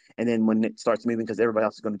running. And then when it starts moving, because everybody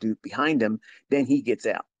else is going to do it behind him, then he gets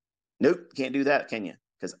out. Nope, can't do that, can you?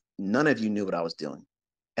 Because none of you knew what I was doing.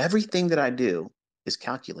 Everything that I do is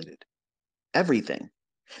calculated. Everything.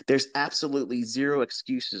 There's absolutely zero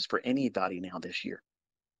excuses for anybody now this year.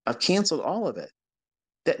 I've canceled all of it.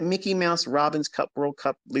 That Mickey Mouse Robbins Cup World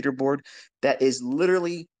Cup leaderboard, that is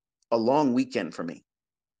literally a long weekend for me.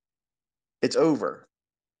 It's over.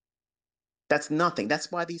 That's nothing.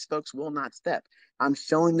 That's why these folks will not step. I'm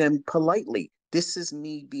showing them politely. This is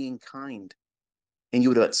me being kind. And you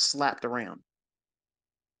would have slapped around.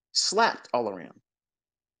 Slapped all around.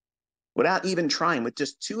 Without even trying, with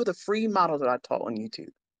just two of the free models that I taught on YouTube.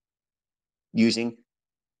 Using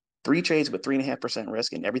 3 trades with 3.5%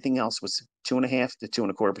 risk, and everything else was 2.5 to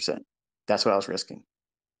 2.25%. That's what I was risking.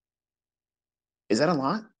 Is that a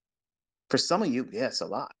lot? For some of you, yeah, it's a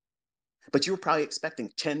lot. But you were probably expecting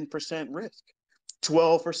 10% risk,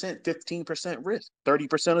 12%, 15% risk,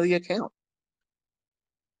 30% of the account.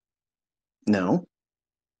 No,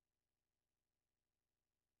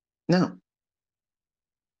 no.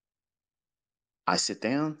 I sit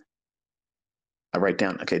down, I write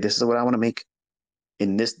down, okay, this is what I want to make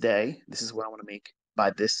in this day. This is what I want to make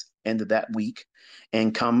by this end of that week.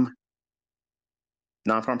 And come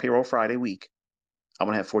non-farm payroll Friday week, I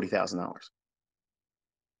want to have $40,000.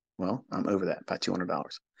 Well, I'm over that by $200.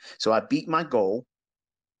 So I beat my goal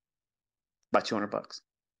by $200.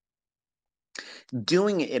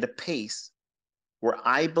 Doing it at a pace where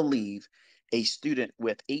I believe a student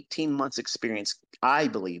with 18 months experience, I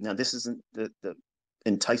believe, now this isn't the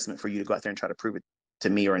enticement for you to go out there and try to prove it to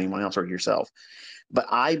me or anyone else or yourself, but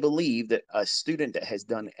I believe that a student that has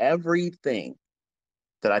done everything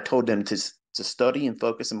that I told them to study and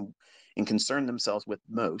focus and concern themselves with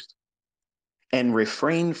most, and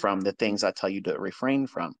refrain from the things I tell you to refrain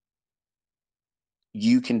from,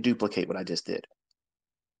 you can duplicate what I just did.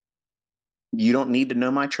 You don't need to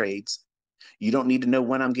know my trades. You don't need to know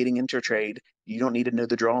when I'm getting into a trade. You don't need to know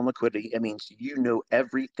the draw on liquidity. It means you know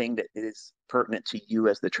everything that is pertinent to you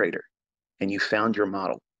as the trader, and you found your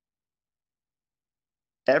model.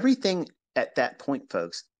 Everything at that point,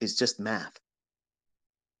 folks, is just math.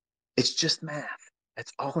 It's just math.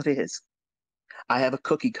 That's all it is. I have a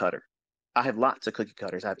cookie cutter. I have lots of cookie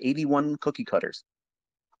cutters. I have 81 cookie cutters.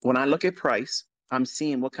 When I look at price, I'm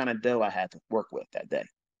seeing what kind of dough I have to work with that day.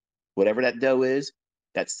 Whatever that dough is,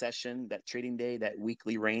 that session, that trading day, that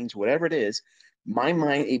weekly range, whatever it is, my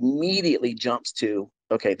mind immediately jumps to,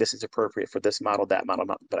 okay, this is appropriate for this model, that model,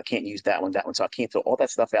 but I can't use that one. So I can't fill all that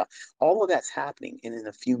stuff out. All of that's happening in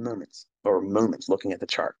a few moments looking at the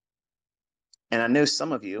chart. And I know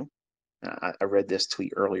some of you, I read this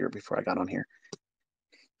tweet earlier before I got on here.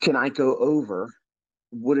 Can I go over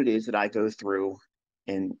what it is that I go through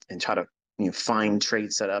and try to find trade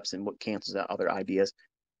setups and what cancels out other ideas?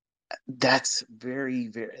 That's very,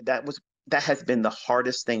 very, that has been the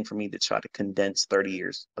hardest thing for me to try to condense 30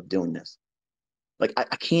 years of doing this. Like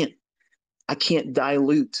I can't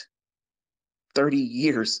dilute 30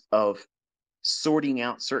 years of sorting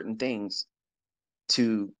out certain things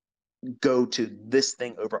to go to this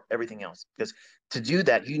thing over everything else. Because to do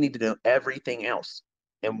that, you need to know everything else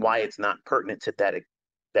and why it's not pertinent to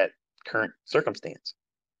that current circumstance.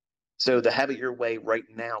 So the have it your way right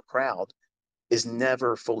now crowd is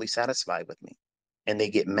never fully satisfied with me. And they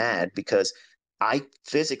get mad because I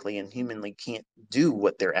physically and humanly can't do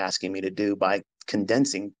what they're asking me to do by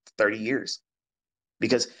condensing 30 years.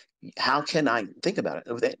 Because how can I think about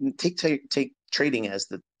it? Take trading as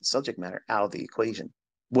the subject matter out of the equation,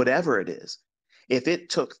 whatever it is. If it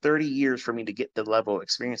took 30 years for me to get the level of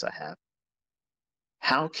experience I have,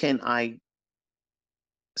 how can I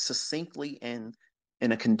succinctly and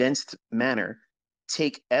in a condensed manner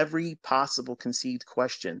take every possible conceived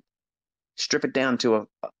question, strip it down to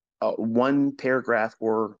a one paragraph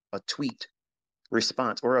or a tweet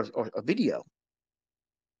response or a video,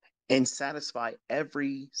 and satisfy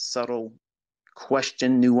every subtle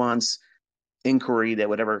question, nuance, inquiry that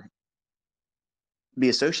would ever be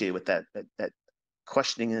associated with that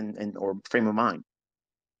questioning and or frame of mind.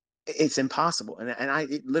 It's impossible, and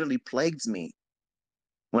it literally plagues me.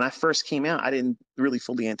 When I first came out, I didn't really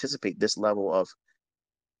fully anticipate this level of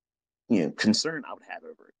concern I would have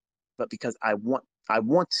over it. But because I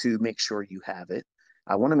want to make sure you have it,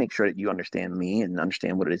 I want to make sure that you understand me and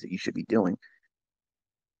understand what it is that you should be doing.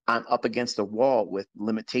 I'm up against a wall with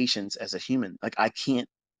limitations as a human. Like I can't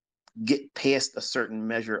get past a certain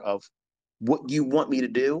measure of what you want me to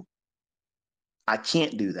do. I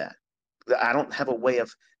can't do that. I don't have a way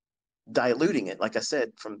of diluting it. Like I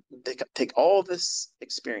said, from take all this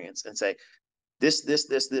experience and say, this is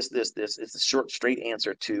the short, straight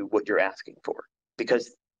answer to what you're asking for.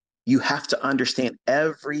 Because you have to understand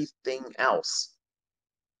everything else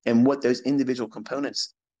and what those individual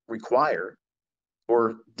components require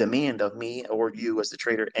or demand of me or you as the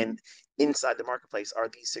trader. And inside the marketplace, are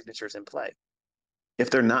these signatures in play? If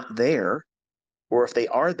they're not there, or if they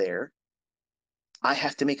are there, I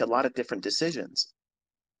have to make a lot of different decisions.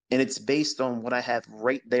 And it's based on what I have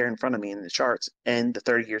right there in front of me in the charts and the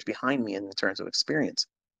 30 years behind me in terms of experience.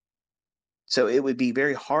 So it would be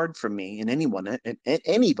very hard for me and anyone, and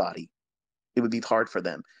anybody, it would be hard for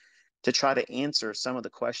them to try to answer some of the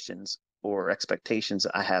questions or expectations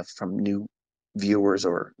I have from new viewers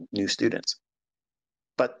or new students.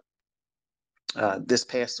 But this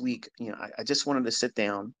past week, I just wanted to sit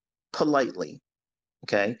down politely,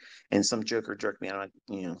 okay? And some joker jerked me out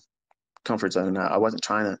of, comfort zone. I wasn't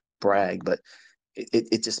trying to brag, but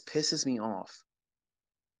it just pisses me off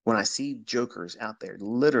when I see jokers out there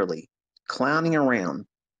literally clowning around,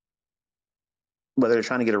 whether they're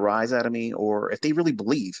trying to get a rise out of me or if they really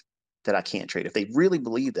believe that I can't trade. If they really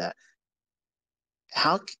believe that,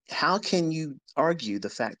 how can you argue the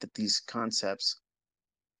fact that these concepts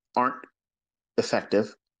aren't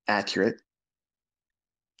effective, accurate?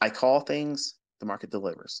 I call things, the market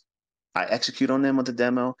delivers. I execute on them with the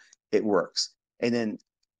demo, it works. And then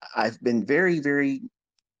I've been very, very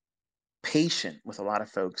patient with a lot of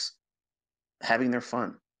folks having their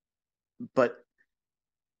fun. But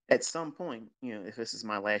at some point, if this is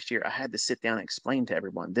my last year, I had to sit down and explain to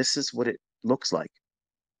everyone, this is what it looks like.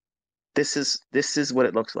 This is what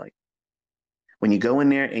it looks like. When you go in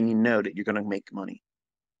there and you know that you're going to make money.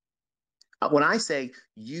 When I say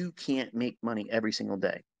you can't make money every single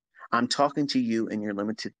day, I'm talking to you in your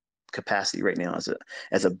limited capacity right now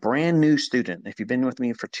as a brand new student. If you've been with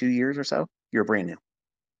me for 2 years or so, you're brand new.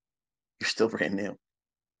 You're still brand new.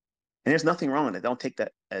 And there's nothing wrong with it. Don't take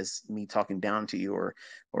that as me talking down to you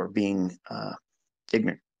or being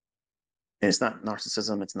ignorant. And it's not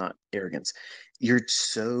narcissism. It's not arrogance. You're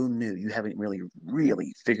so new. You haven't really,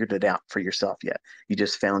 really figured it out for yourself yet. You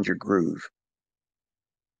just found your groove.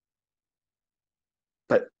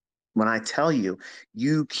 But when I tell you,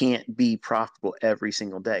 you can't be profitable every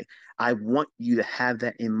single day, I want you to have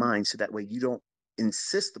that in mind so that way you don't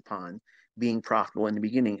insist upon being profitable in the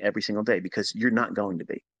beginning every single day because you're not going to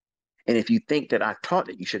be. And if you think that I've taught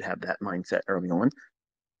that you should have that mindset early on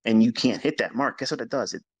and you can't hit that mark, guess what it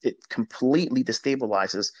does? It completely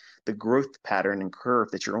destabilizes the growth pattern and curve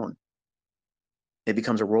that you're on. It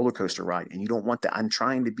becomes a roller coaster ride, and you don't want that. I'm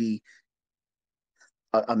trying to be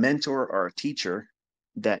a mentor or a teacher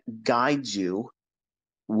that guides you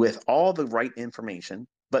with all the right information,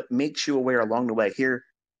 but makes you aware along the way. Here,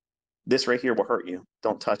 this right here will hurt you.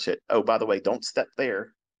 Don't touch it. Oh, by the way, don't step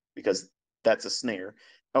there because that's a snare.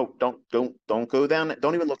 Oh, don't go down.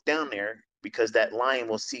 Don't even look down there because that lion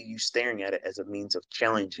will see you staring at it as a means of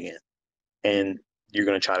challenging it, and you're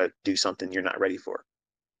going to try to do something you're not ready for.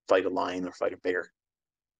 Fight a lion or fight a bear.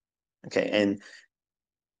 Okay, and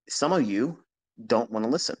some of you don't want to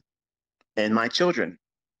listen, and my children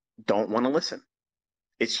don't want to listen.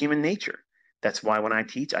 It's human nature. That's why when I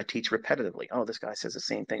teach repetitively. Oh, this guy says the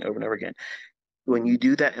same thing over and over again. When you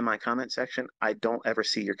do that in my comment section, I don't ever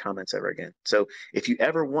see your comments ever again. So if you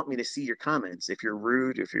ever want me to see your comments, if you're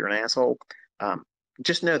rude, if you're an asshole, um,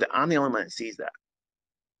 just know that I'm the only one that sees that.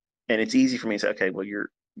 And it's easy for me to say, okay, well, you're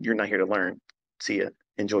not here to learn. See ya.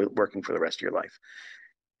 Enjoy working for the rest of your life.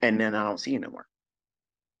 And then I don't see you no more.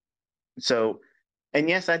 So And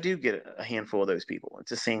yes, I do get a handful of those people.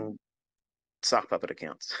 It's the same sock puppet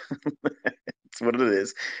accounts. It's what it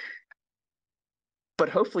is. But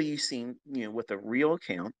hopefully you've seen, with a real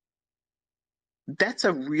account, that's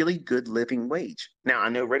a really good living wage. Now I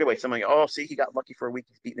know right away somebody, oh, see, he got lucky for a week,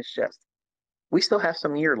 he's beating his chest. We still have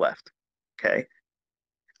some year left. Okay.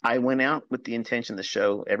 I went out with the intention to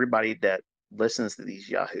show everybody that listens to these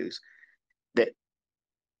yahoos that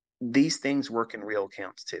these things work in real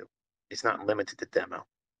accounts too. It's not limited to demo.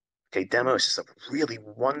 Okay, demo is just a really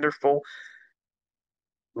wonderful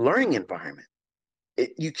learning environment.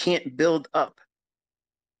 You can't build up.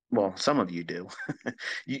 Well, some of you do.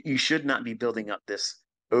 You should not be building up this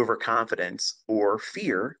overconfidence or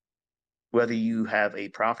fear, whether you have a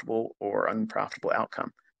profitable or unprofitable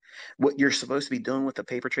outcome. What you're supposed to be doing with a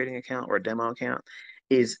paper trading account or a demo account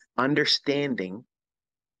is understanding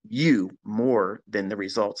you more than the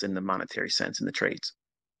results in the monetary sense in the trades.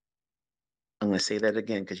 I'm going to say that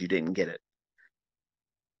again because you didn't get it.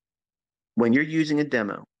 When you're using a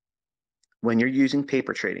demo, when you're using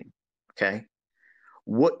paper trading, okay,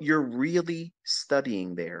 what you're really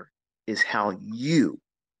studying there is how you,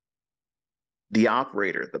 the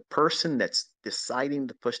operator, the person that's deciding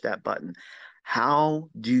to push that button, how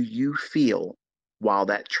do you feel while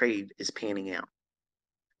that trade is panning out?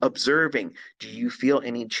 Observing, do you feel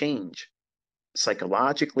any change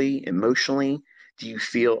psychologically, emotionally? Do you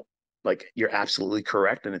feel like you're absolutely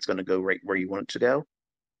correct and it's going to go right where you want it to go?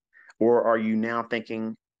 Or are you now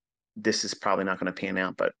thinking, this is probably not going to pan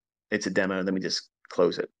out, but it's a demo, let me just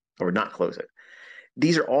close it or not close it?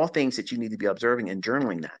 These are all things that you need to be observing and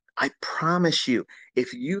journaling that. I promise you,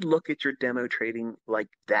 if you look at your demo trading like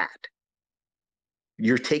that,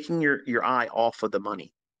 you're taking your eye off of the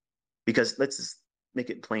money. Because let's just make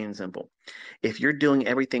it plain and simple. If you're doing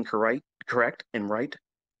everything correct and right,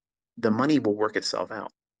 the money will work itself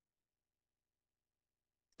out.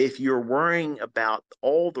 If you're worrying about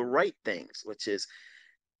all the right things, which is,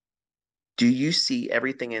 do you see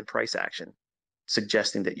everything in price action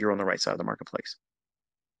suggesting that you're on the right side of the marketplace?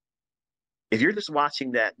 If you're just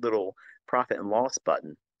watching that little profit and loss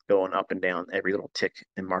button going up and down every little tick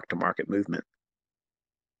in mark to market movement,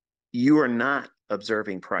 you are not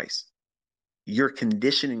observing price. You're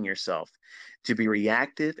conditioning yourself to be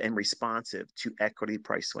reactive and responsive to equity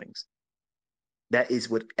price swings. That is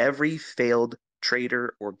what every failed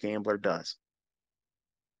trader or gambler does.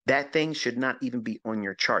 That thing should not even be on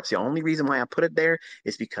your charts. The only reason why I put it there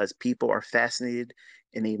is because people are fascinated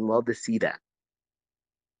and they love to see that.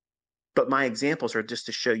 But my examples are just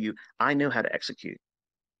to show you I know how to execute.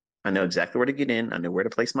 I know exactly where to get in. I know where to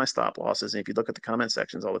place my stop losses. And if you look at the comment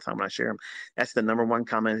sections all the time when I share them, that's the number one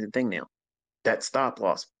commented thing now. That stop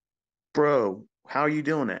loss. Bro, how are you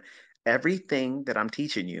doing that? Everything that I'm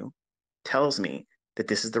teaching you tells me that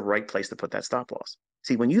this is the right place to put that stop loss.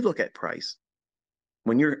 See, when you look at price,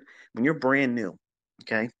 when you're brand new,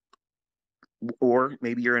 okay, or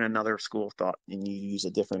maybe you're in another school of thought and you use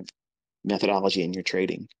a different methodology in your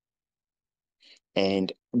trading,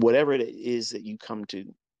 and whatever it is that you come to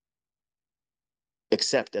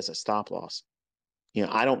accept as a stop loss,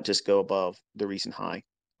 I don't just go above the recent high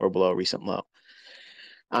or below a recent low.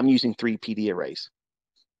 I'm using 3 PD arrays,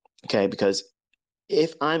 okay, because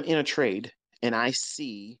if I'm in a trade and I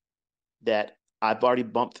see that I've already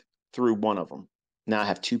bumped through one of them, now I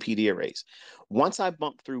have 2 PD arrays. Once I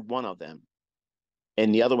bump through one of them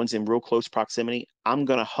and the other one's in real close proximity, I'm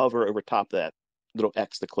going to hover over top of that little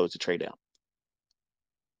X to close the trade out.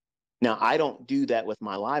 Now, I don't do that with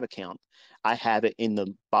my live account. I have it in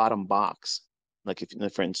the bottom box. Like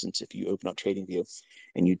for instance, if you open up TradingView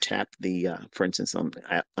and you tap for instance,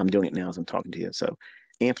 I'm doing it now as I'm talking to you. So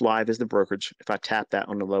AMP Live is the brokerage. If I tap that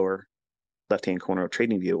on the lower left-hand corner of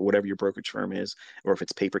TradingView, whatever your brokerage firm is, or if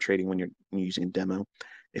it's paper trading when you're using a demo,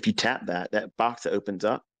 if you tap that box that opens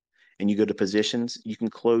up and you go to positions, you can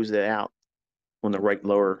close it out on the right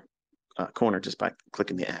lower corner just by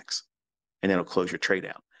clicking the X, and then it'll close your trade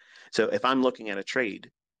out. So if I'm looking at a trade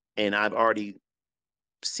and I've already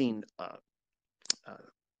seen a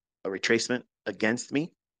retracement against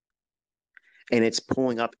me and it's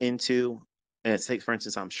pulling up into, and it's like, for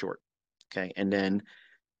instance, I'm short, okay, and then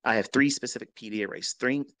I have 3 specific PD arrays,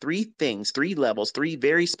 three things, 3 levels, 3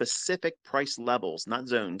 very specific price levels, not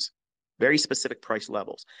zones, very specific price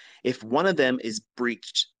levels. If one of them is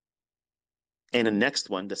breached and the next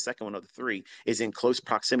one, the second one of the 3, is in close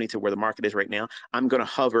proximity to where the market is right now, I'm going to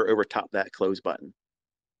hover over top that close button.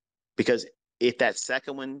 Because if that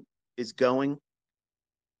second one is going,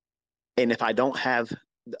 and if I don't have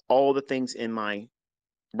all the things in my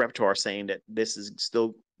repertoire saying that this is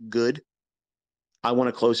still good, I want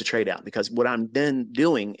to close the trade out, because what I'm then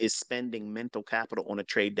doing is spending mental capital on a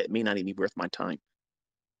trade that may not even be worth my time.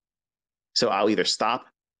 So I'll either stop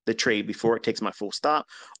the trade before it takes my full stop,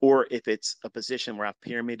 or if it's a position where I've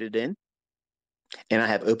pyramided in and I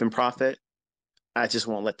have open profit, I just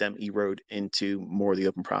won't let them erode into more of the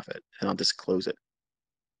open profit, and I'll just close it.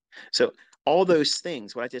 So all those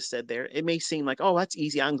things, what I just said there, it may seem like, oh, that's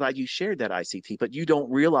easy. I'm glad you shared that, ICT, but you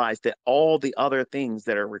don't realize that all the other things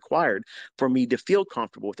that are required for me to feel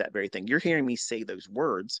comfortable with that very thing. You're hearing me say those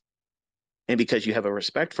words, and because you have a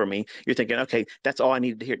respect for me, you're thinking, okay, that's all I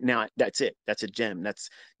needed to hear. Now that's it. That's a gem. That's,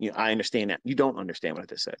 I understand that. You don't understand what I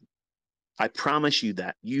just said. I promise you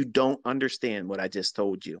that you don't understand what I just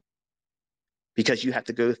told you, because you have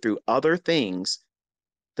to go through other things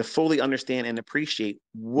to fully understand and appreciate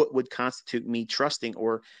what would constitute me trusting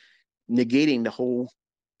or negating the whole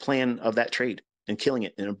plan of that trade and killing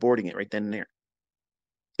it and aborting it right then and there.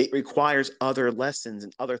 It requires other lessons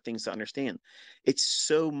and other things to understand. It's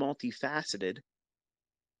so multifaceted.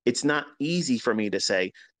 It's not easy for me to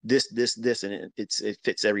say this, and it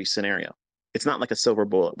fits every scenario. It's not like a silver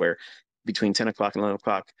bullet where between 10 o'clock and 11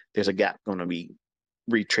 o'clock, there's a gap going to be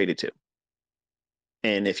retraded to.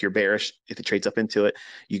 And if you're bearish, if it trades up into it,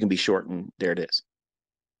 you can be short, and there it is.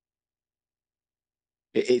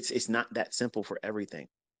 It's not that simple for everything.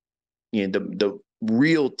 The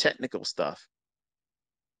real technical stuff,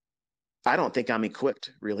 I don't think I'm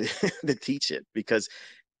equipped really to teach it, because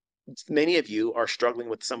many of you are struggling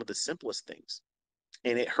with some of the simplest things.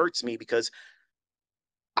 And it hurts me because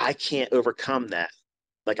I can't overcome that.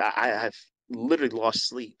 Like have literally lost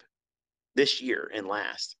sleep this year and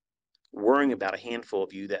last, worrying about a handful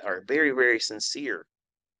of you that are very, very sincere,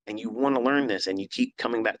 and you want to learn this, and you keep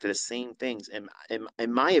coming back to the same things.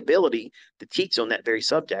 And my ability to teach on that very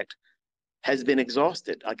subject has been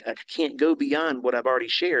exhausted. I can't go beyond what I've already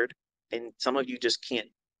shared, and some of you just can't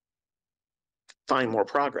find more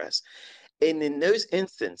progress. And in those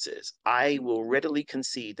instances, I will readily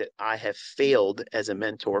concede that I have failed as a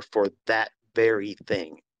mentor for that very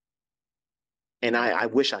thing. And I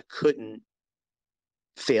wish I couldn't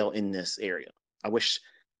fail in this area. I wish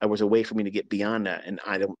there was a way for me to get beyond that, and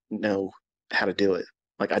I don't know how to do it.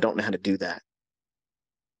 Like, I don't know how to do that.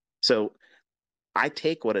 So I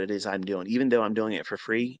take what it is I'm doing, even though I'm doing it for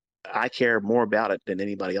free. I care more about it than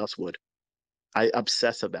anybody else would. I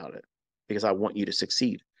obsess about it because I want you to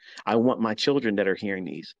succeed. I want my children that are hearing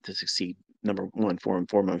these to succeed. Number one, for and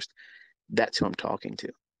foremost, that's who I'm talking to.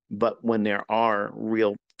 But when there are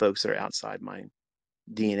real folks that are outside my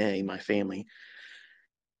DNA, my family,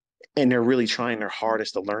 and they're really trying their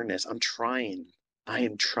hardest to learn this, I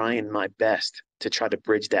am trying my best to try to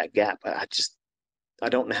bridge that gap. I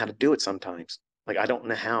don't know how to do it sometimes. Like, I don't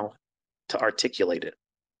know how to articulate it.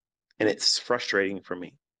 And it's frustrating for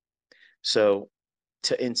me. So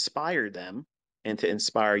to inspire them and to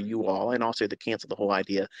inspire you all, and also to cancel the whole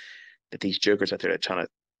idea that these jokers out there are trying to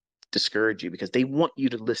discourage you because they want you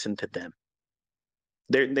to listen to them.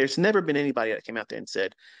 There's never been anybody that came out there and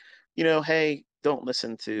said, hey, don't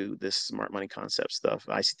listen to this smart money concept stuff.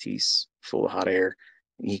 ICT's full of hot air.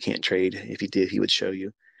 He can't trade. If he did, he would show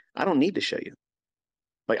you. I don't need to show you.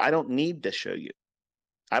 Like, I don't need to show you.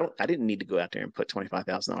 I didn't need to go out there and put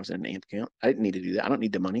 $25,000 in an AMP account. I didn't need to do that. I don't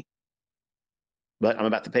need the money. But I'm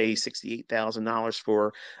about to pay $68,000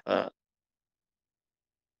 for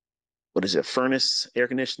what is it? Furnace, air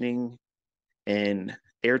conditioning, and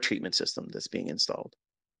air treatment system that's being installed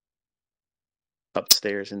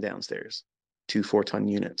upstairs and downstairs, 2 4-ton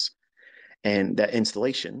units. And that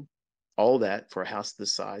installation, all that for a house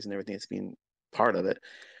this size and everything that's being part of it,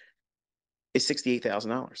 is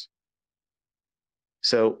 $68,000.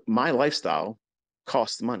 So my lifestyle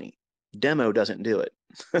costs money. Demo doesn't do it.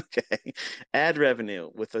 Okay. Ad revenue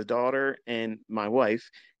with a daughter and my wife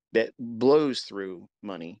that blows through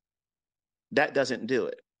money, that doesn't do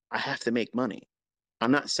it. I have to make money.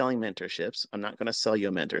 I'm not selling mentorships. I'm not going to sell you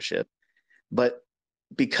a mentorship. But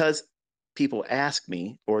because people ask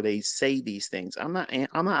me or they say these things, I'm not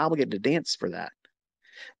obligated to dance for that.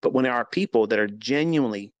 But when there are people that are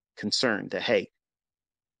genuinely concerned that, hey,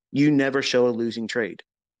 you never show a losing trade.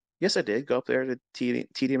 Yes, I did. Go up there to TD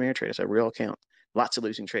Ameritrade. It's a real account. Lots of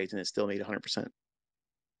losing trades, and it still made 100%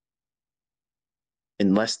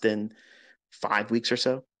 in less than 5 weeks or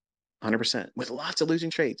so. 100% with lots of losing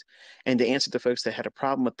trades. And to answer the folks that had a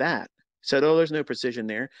problem with that, said, oh, there's no precision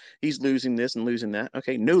there. He's losing this and losing that.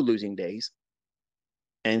 Okay, no losing days.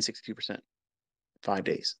 And 62%, 5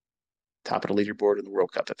 days. Top of the leaderboard in the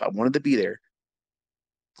World Cup. If I wanted to be there,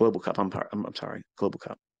 Global Cup, I'm sorry, Global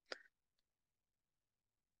Cup.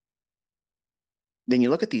 Then you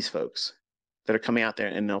look at these folks that are coming out there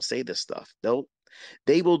and they'll say this stuff.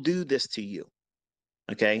 They will do this to you.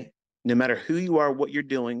 Okay. No matter who you are, what you're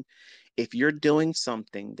doing, if you're doing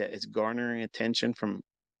something that is garnering attention from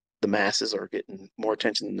the masses or getting more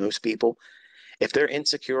attention than those people, if they're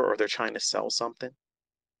insecure or they're trying to sell something,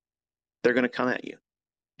 they're going to come at you.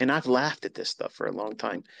 And I've laughed at this stuff for a long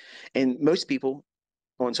time. And most people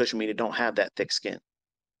on social media don't have that thick skin.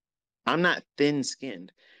 I'm not thin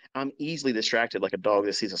skinned. I'm easily distracted like a dog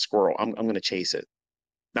that sees a squirrel. I'm going to chase it.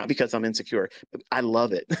 Not because I'm insecure, but I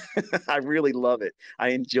love it. I really love it. I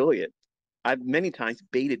enjoy it. I've many times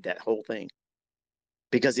baited that whole thing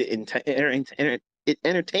because it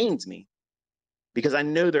entertains me because I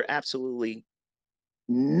know they're absolutely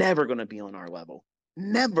never going to be on our level,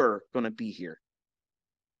 never going to be here.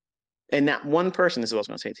 And not one person, this is what I was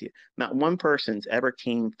going to say to you, not one person's ever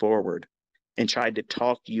came forward and tried to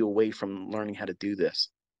talk you away from learning how to do this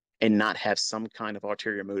and not have some kind of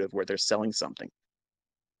ulterior motive where they're selling something.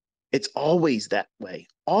 It's always that way.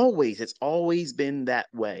 Always. It's always been that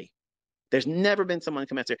way. There's never been someone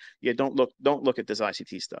come out and say, yeah, don't look at this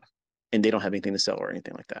ICT stuff. And they don't have anything to sell or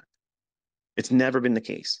anything like that. It's never been the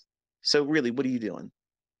case. So really, what are you doing?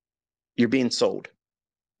 You're being sold.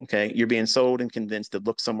 Okay. You're being sold and convinced to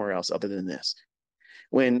look somewhere else other than this.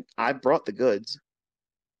 When I brought the goods,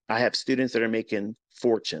 I have students that are making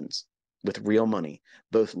fortunes with real money,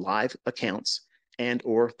 both live accounts and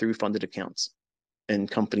or through funded accounts and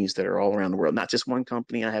companies that are all around the world. Not just one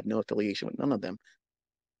company. I have no affiliation with none of them.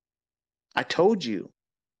 I told you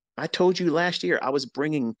last year I was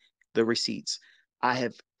bringing the receipts. I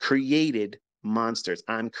have created monsters.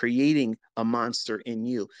 I'm creating a monster in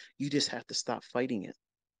you. You just have to stop fighting it.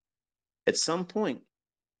 At some point,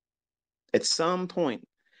 at some point,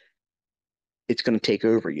 it's going to take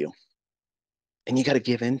over you. And you got to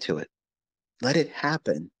give into it. Let it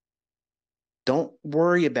happen. Don't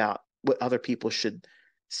worry about what other people should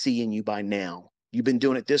see in you by now. You've been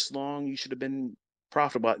doing it this long. You should have been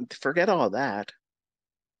profitable. Forget all that.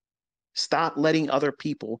 Stop letting other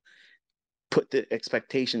people put the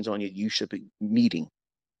expectations on you you should be meeting.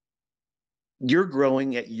 You're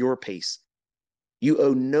growing at your pace. You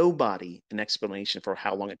owe nobody an explanation for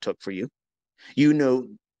how long it took for you. You know,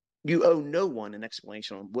 you owe no one an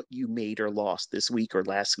explanation on what you made or lost this week or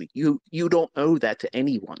last week. You don't owe that to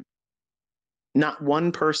anyone. Not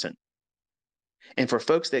one person. And for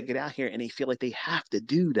folks that get out here and they feel like they have to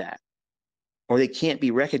do that or they can't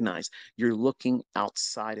be recognized, you're looking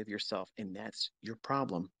outside of yourself, and that's your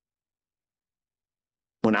problem.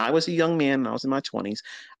 When I was a young man and I was in my 20s,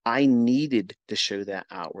 I needed to show that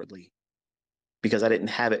outwardly because I didn't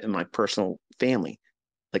have it in my personal family.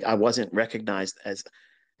 Like I wasn't recognized as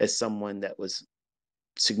someone that was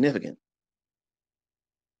significant.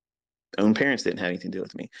 Own parents didn't have anything to do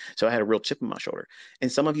with me. So I had a real chip on my shoulder.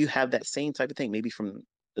 And some of you have that same type of thing, maybe from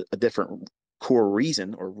a different core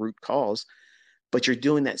reason or root cause, but you're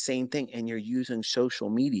doing that same thing and you're using social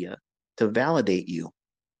media to validate you.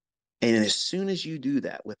 And as soon as you do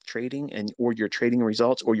that with trading and or your trading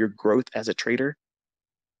results or your growth as a trader,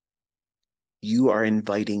 you are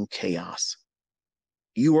inviting chaos.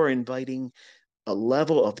 You are inviting a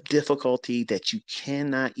level of difficulty that you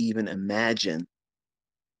cannot even imagine.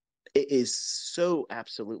 It is so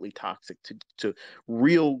absolutely toxic to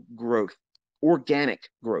real growth, organic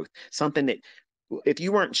growth, something that if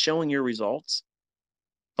you weren't showing your results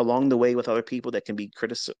along the way with other people that can be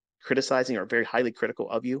criticizing or very highly critical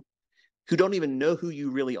of you, who don't even know who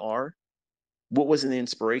you really are, what was an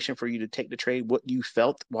inspiration for you to take the trade, what you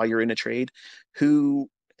felt while you're in a trade, who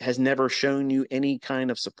has never shown you any kind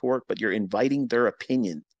of support, but you're inviting their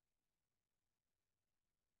opinion.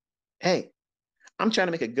 Hey, I'm trying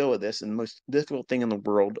to make a go of this, and the most difficult thing in the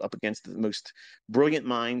world up against the most brilliant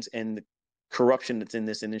minds, and the corruption that's in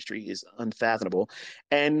this industry is unfathomable.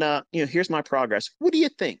 And here's my progress. What do you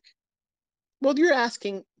think? Well, you're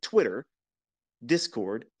asking Twitter,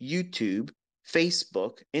 Discord, YouTube,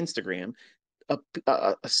 Facebook, Instagram,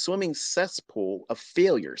 a swimming cesspool of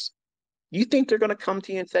failures. You think they're going to come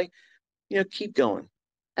to you and say, keep going.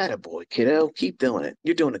 Attaboy, kiddo, keep doing it.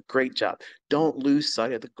 You're doing a great job. Don't lose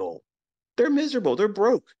sight of the goal. They're miserable. They're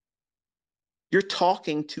broke. You're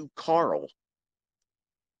talking to Carl.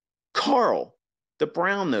 Carl, the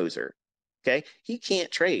brown noser. Okay. He can't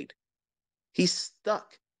trade. He's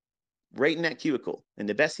stuck right in that cubicle. And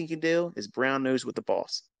the best he can do is brown nose with the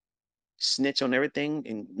boss. Snitch on everything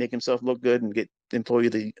and make himself look good and get employee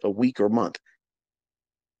of a week or month.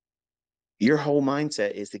 Your whole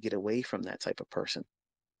mindset is to get away from that type of person.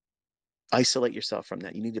 Isolate yourself from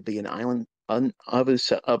that. You need to be an island in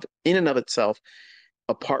and of itself,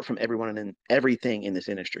 apart from everyone and everything in this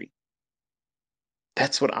industry.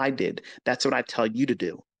 That's what I did. That's what I tell you to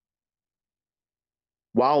do.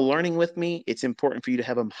 While learning with me, it's important for you to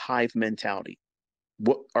have a hive mentality.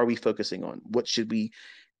 What are we focusing on? What should we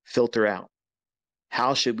filter out?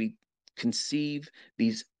 How should we conceive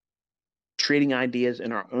these trading ideas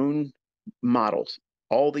in our own models?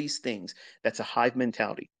 All these things. That's a hive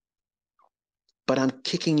mentality. But I'm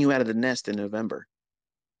kicking you out of the nest in November.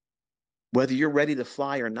 Whether you're ready to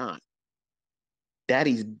fly or not,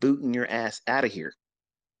 daddy's booting your ass out of here.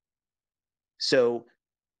 So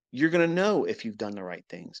you're going to know if you've done the right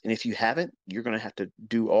things. And if you haven't, you're going to have to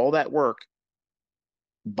do all that work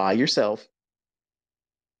by yourself.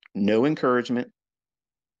 No encouragement,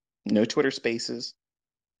 no Twitter spaces,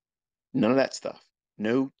 none of that stuff.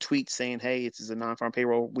 No tweets saying, hey, this is a non-farm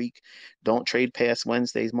payroll week. Don't trade past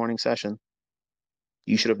Wednesday's morning session.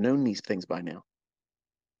 You should have known these things by now.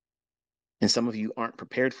 And some of you aren't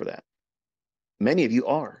prepared for that. Many of you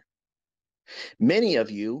are. Many of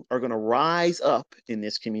you are going to rise up in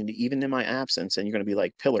this community, even in my absence, and you're going to be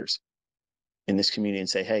like pillars in this community and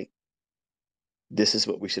say, hey, this is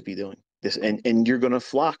what we should be doing. This, and you're going to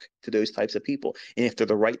flock to those types of people. And if they're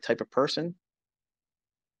the right type of person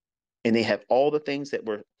and they have all the things that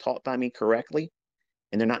were taught by me correctly,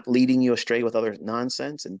 and they're not leading you astray with other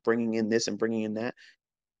nonsense and bringing in this and bringing in that,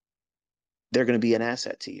 they're going to be an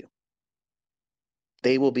asset to you.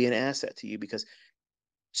 They will be an asset to you because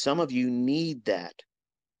some of you need that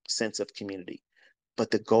sense of community,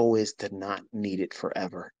 but the goal is to not need it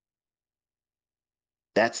forever.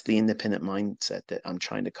 That's the independent mindset that I'm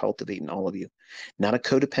trying to cultivate in all of you. Not a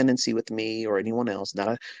codependency with me or anyone else. Not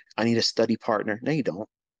a, I need a study partner. No, you don't.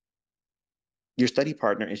 Your study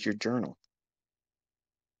partner is your journal.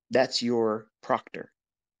 That's your proctor.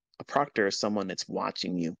 A proctor is someone that's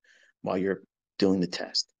watching you while you're doing the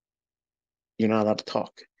test. You're not allowed to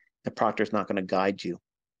talk. The proctor is not going to guide you.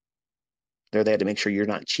 They're there to make sure you're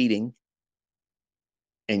not cheating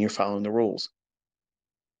and you're following the rules.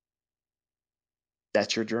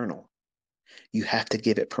 That's your journal. You have to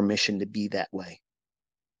give it permission to be that way.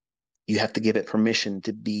 You have to give it permission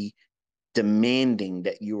to be demanding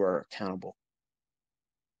that you are accountable.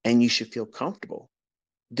 And you should feel comfortable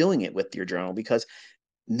doing it with your journal because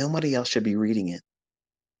nobody else should be reading it.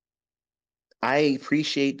 I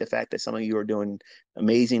appreciate the fact that some of you are doing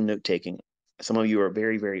amazing note taking. Some of you are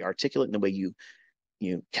very, very articulate in the way you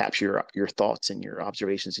capture your thoughts and your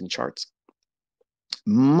observations in charts.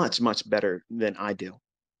 Much, much better than I do,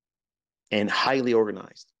 and highly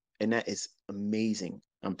organized. And that is amazing.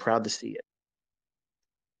 I'm proud to see it.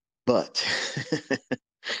 But,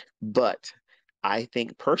 but I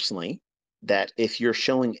think personally that if you're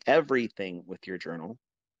showing everything with your journal,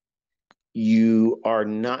 you are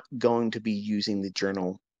not going to be using the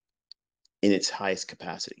journal in its highest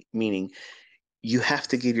capacity, meaning you have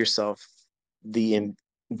to give yourself the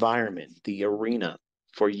environment, the arena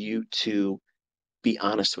for you to be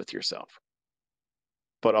honest with yourself,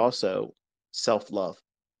 but also self-love.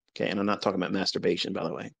 Okay. And I'm not talking about masturbation, by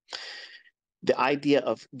the way. The idea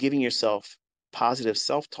of giving yourself positive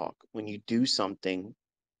self-talk when you do something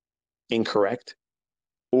incorrect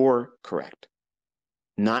or correct,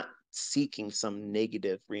 not seeking some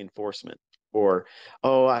negative reinforcement or,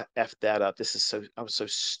 oh, I effed that up. I was so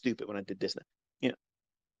stupid when I did this. You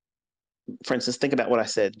know, for instance, think about what I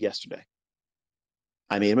said yesterday.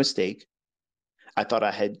 I made a mistake. I thought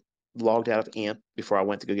I had logged out of AMP before I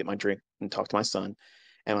went to go get my drink and talk to my son.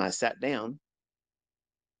 And when I sat down,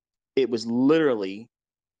 it was literally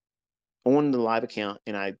on the live account.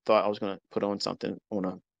 And I thought I was going to put on something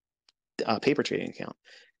on a paper trading account.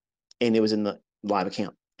 And it was in the live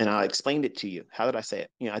account. And I explained it to you. How did I say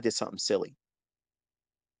it? I did something silly.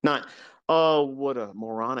 Not, oh, what a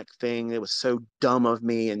moronic thing. It was so dumb of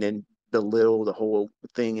me. And then belittle the whole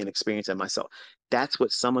thing and experience it myself. That's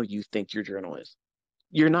what some of you think your journal is.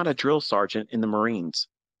 You're not a drill sergeant in the Marines.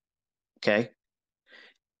 Okay.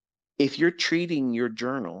 If you're treating your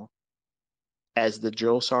journal as the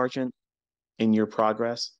drill sergeant in your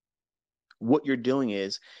progress, what you're doing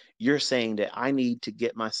is you're saying that I need to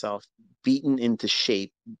get myself beaten into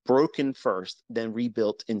shape, broken first, then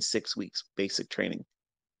rebuilt in 6 weeks, basic training.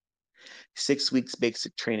 6 weeks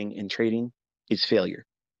basic training in trading is failure.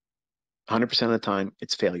 100% of the time,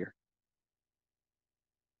 it's failure.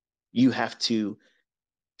 You have to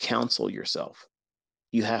counsel yourself.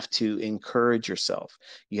 You have to encourage yourself.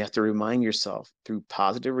 You have to remind yourself through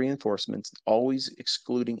positive reinforcements, always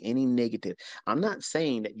excluding any negative. I'm not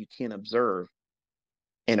saying that you can't observe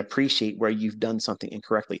and appreciate where you've done something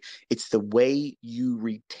incorrectly. It's the way you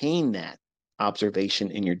retain that observation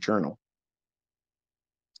in your journal.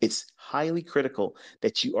 It's highly critical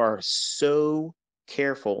that you are so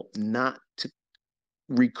careful not to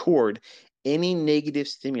record any negative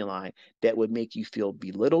stimuli that would make you feel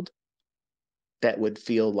belittled, that would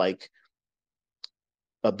feel like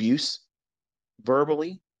abuse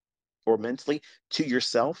verbally or mentally to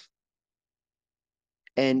yourself,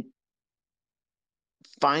 and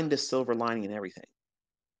find the silver lining in everything.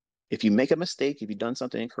 If you make a mistake, if you've done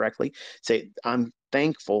something incorrectly, say, I'm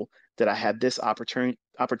thankful that I had this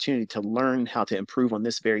opportunity to learn how to improve on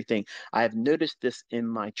this very thing. I have noticed this in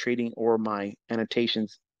my trading or my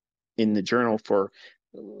annotations in the journal for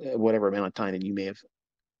whatever amount of time that you may have,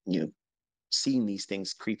 you know, seen these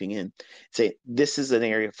things creeping in. Say, this is an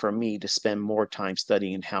area for me to spend more time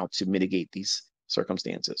studying how to mitigate these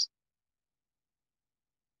circumstances.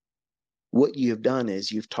 What you have done is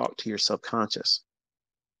you've talked to your subconscious.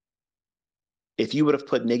 If you would have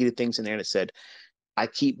put negative things in there that said, I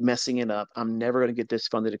keep messing it up, I'm never going to get this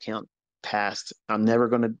funded account passed, I'm never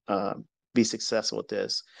going to be successful at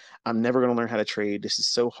this, I'm never going to learn how to trade, this is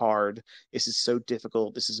so hard, this is so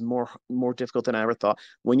difficult, this is more difficult than I ever thought.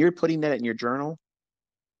 When you're putting that in your journal,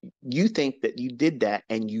 you think that you did that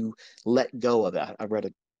and you let go of that. I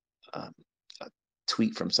read a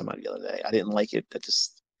tweet from somebody the other day. I didn't like it.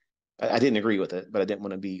 I didn't agree with it, but I didn't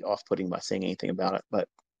want to be off-putting by saying anything about it. But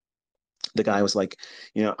the guy was like,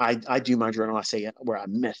 I do my journal. I say where I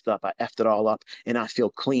messed up, I effed it all up, and I feel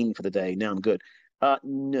clean for the day. Now I'm good.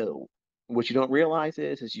 No, what you don't realize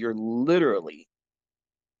is you're literally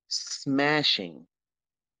smashing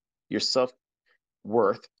your self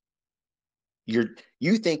worth. You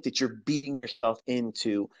think that you're beating yourself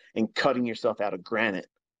into and cutting yourself out of granite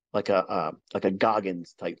like a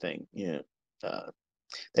Goggins type thing.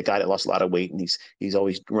 That guy that lost a lot of weight and he's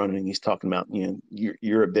always running and he's talking about,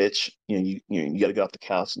 you're a bitch, you got to get off the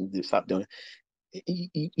couch and stop doing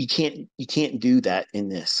it. You can't do that in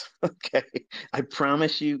this. Okay, I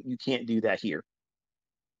promise you can't do that here,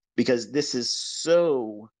 because this is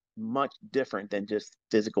so much different than just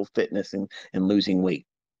physical fitness and losing weight.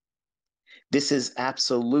 This is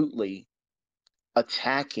absolutely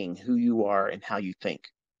attacking who you are and how you think.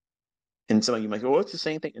 And some of you might go, well, it's the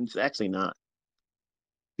same thing. And it's actually not,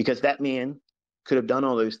 because that man could have done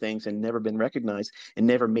all those things and never been recognized and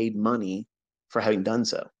never made money for having done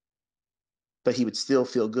so. But he would still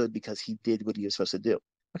feel good because he did what he was supposed to do.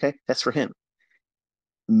 Okay, that's for him.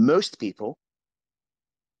 Most people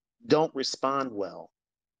don't respond well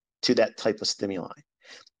to that type of stimuli.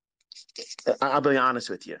 I'll be honest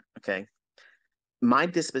with you. Okay, my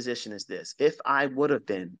disposition is this: if I would have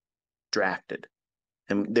been drafted,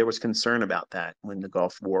 and there was concern about that when the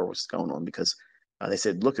Gulf War was going on, because they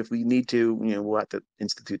said, look, if we need to, we'll have to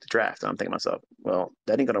institute the draft. And I'm thinking to myself, well,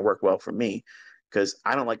 that ain't going to work well for me, because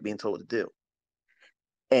I don't like being told what to do.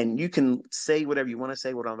 And you can say whatever you want to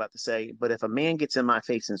say, what I'm about to say, but if a man gets in my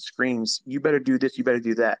face and screams, you better do this, you better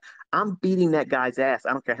do that, I'm beating that guy's ass.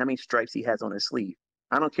 I don't care how many stripes he has on his sleeve.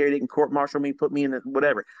 I don't care. They can court martial me, put me in the,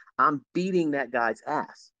 whatever. I'm beating that guy's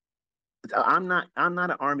ass. I'm not an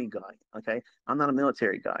army guy. Okay. I'm not a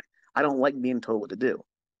military guy. I don't like being told what to do.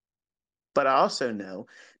 But I also know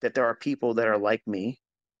that there are people that are like me,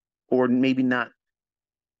 or maybe not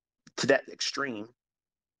to that extreme,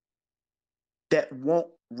 that won't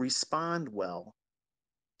respond well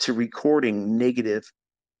to recording negative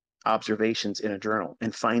observations in a journal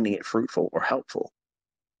and finding it fruitful or helpful.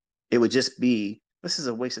 It would just be, this is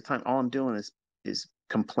a waste of time. All I'm doing is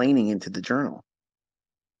complaining into the journal.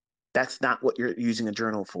 That's not what you're using a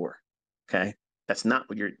journal for. Okay. That's not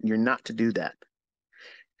what you're not to do that.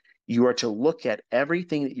 You are to look at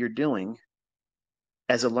everything that you're doing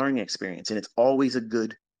as a learning experience, and it's always a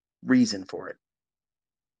good reason for it.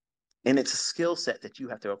 And it's a skill set that you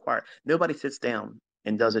have to acquire. Nobody sits down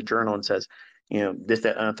and does a journal and says, this,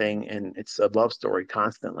 that, other thing, and it's a love story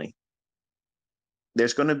constantly.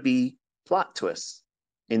 There's going to be plot twists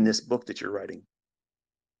in this book that you're writing.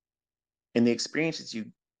 And the experiences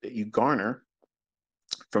that you garner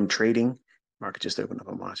from trading, market just opened up,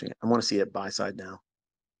 I'm watching it. I want to see it buy side now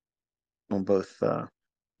on both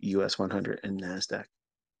US 100 and NASDAQ.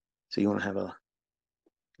 So you want to give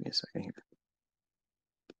me a second here.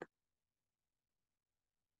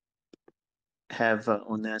 Have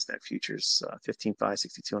on NASDAQ futures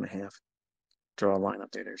 15,562 and a half. Draw a line up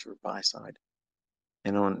there. There's your buy side.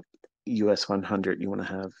 And on US 100, you want to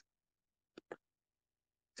have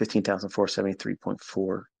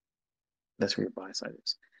 15,473.4. That's where your buy side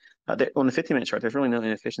is. On the 15-minute chart, there's really no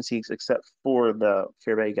inefficiencies except for the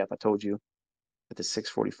fair value gap I told you at the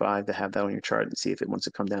 645, to have that on your chart and see if it wants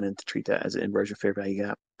to come down and to treat that as an inversion fair value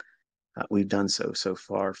gap. We've done so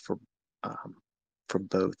far for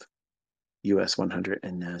both US 100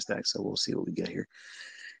 and NASDAQ. So we'll see what we get here.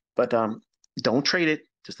 But don't trade it,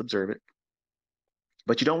 just observe it.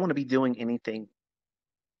 But you don't want to be doing anything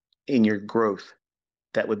in your growth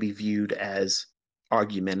that would be viewed as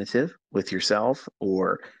argumentative with yourself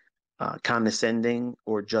or condescending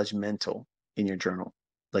or judgmental in your journal.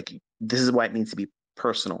 Like, this is why it needs to be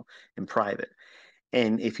personal and private.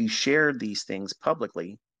 And if you share these things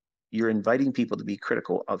publicly, you're inviting people to be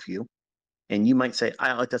critical of you. And you might say,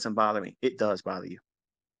 oh, it doesn't bother me. It does bother you.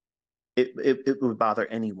 It would bother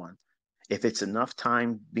anyone. If it's enough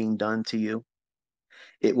time being done to you,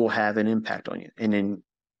 it will have an impact on you. And then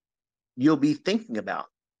you'll be thinking about,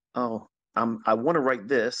 oh, I want to write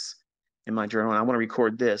this in my journal and I want to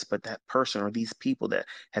record this, but that person or these people that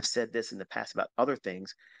have said this in the past about other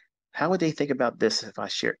things, how would they think about this if I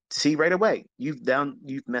share it? See, right away, you've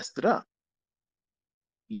messed it up.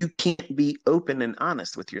 You can't be open and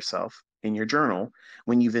honest with yourself in your journal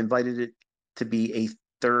when you've invited it to be a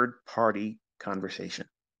third party conversation.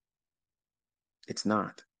 It's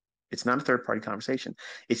not. It's not a third party conversation.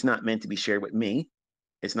 It's not meant to be shared with me.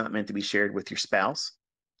 It's not meant to be shared with your spouse,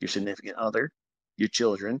 your significant other, your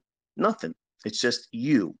children, nothing. It's just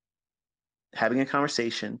you having a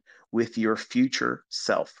conversation with your future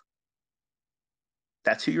self.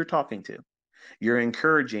 That's who you're talking to. You're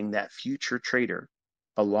encouraging that future trader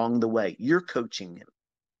along the way. You're coaching him.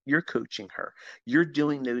 You're coaching her. You're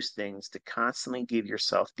doing those things to constantly give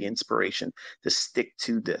yourself the inspiration to stick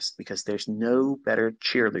to this because there's no better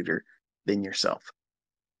cheerleader than yourself.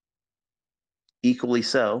 Equally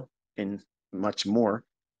so, and much more,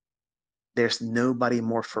 there's nobody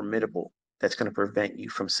more formidable that's going to prevent you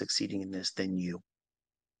from succeeding in this than you.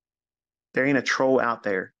 There ain't a troll out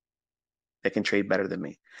there that can trade better than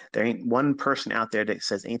me. There ain't one person out there that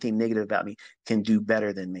says anything negative about me can do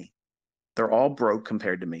better than me. They're all broke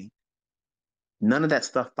compared to me. None of that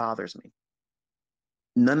stuff bothers me.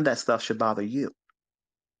 None of that stuff should bother you.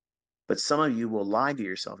 But some of you will lie to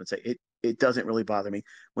yourself and say, it doesn't really bother me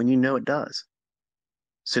when you know it does.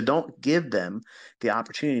 So don't give them the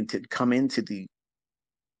opportunity to come into the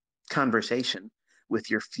conversation with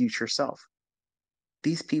your future self.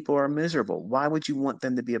 These people are miserable. Why would you want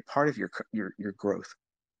them to be a part of your growth?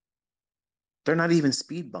 They're not even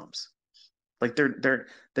speed bumps. Like they're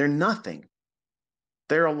nothing.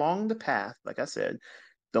 They're along the path. Like I said,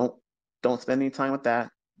 don't don't spend any time with that.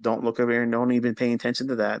 Don't look over there and don't even pay attention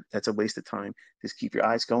to that. That's a waste of time. Just keep your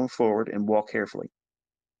eyes going forward and walk carefully.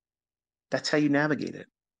 That's how you navigate it.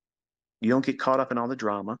 You don't get caught up in all the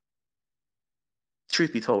drama.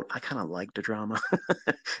 Truth be told, I kind of like the drama.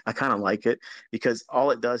 I kind of like it because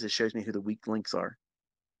all it does is shows me who the weak links are.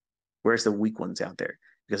 Where's the weak ones out there?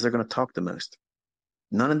 Because they're going to talk the most.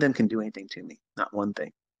 None of them can do anything to me. Not one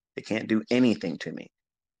thing. They can't do anything to me.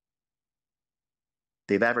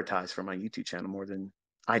 They've advertised for my YouTube channel more than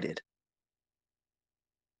I did.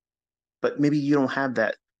 But maybe you don't have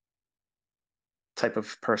that type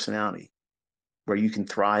of personality where you can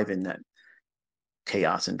thrive in that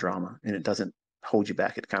chaos and drama and it doesn't hold you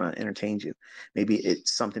back. It kind of entertains you. Maybe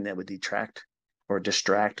it's something that would detract or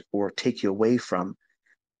distract or take you away from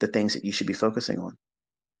the things that you should be focusing on.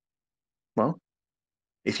 Well,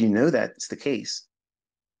 if you know that's the case,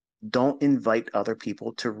 don't invite other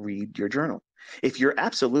people to read your journal. If you're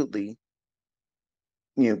absolutely,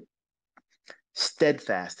 you know,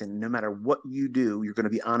 steadfast and no matter what you do, you're going to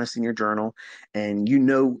be honest in your journal and you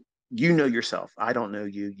know yourself. I don't know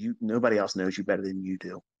you. Nobody else knows you better than you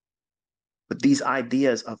do. But these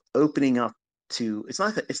ideas of opening up to it's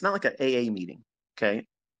not like an AA meeting, okay?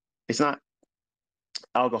 It's not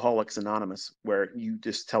Alcoholics Anonymous where you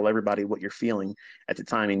just tell everybody what you're feeling at the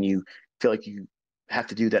time and you feel like you have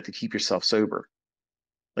to do that to keep yourself sober.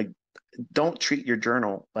 Like, don't treat your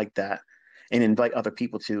journal like that and invite other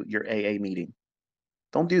people to your AA meeting.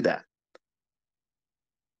 Don't do that.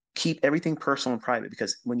 Keep everything personal and private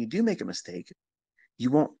because when you do make a mistake, you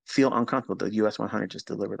won't feel uncomfortable. The US 100 just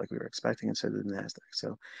delivered like we were expecting, and so did the NASDAQ.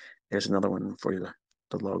 So there's another one for you,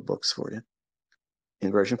 the log books for you.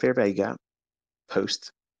 Inversion fair value gap,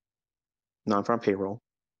 post, non-farm payroll,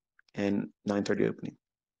 and 9:30 opening.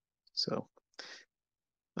 So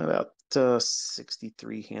about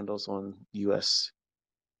 63 handles on US.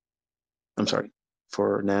 I'm sorry,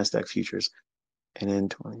 for NASDAQ futures. And then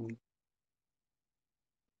 20,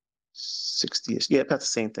 60, yeah, about the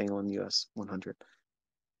same thing on US 100.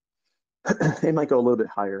 It might go a little bit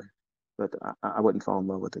higher, but I wouldn't fall in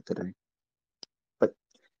love with it today. But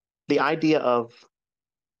the idea of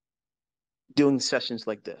doing sessions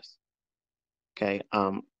like this, okay,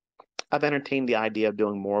 I've entertained the idea of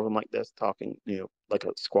doing more of them like this, talking, like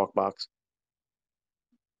a squawk box.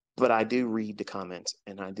 But I do read the comments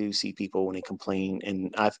and I do see people when they complain.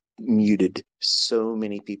 And I've muted so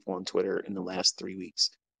many people on Twitter in the last 3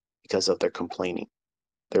 weeks because of their complaining.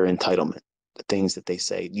 their entitlement, the things that they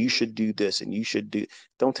say, you should do this and you should do,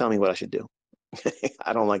 don't tell me what I should do.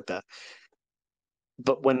 I don't like that.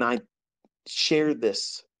 But when I share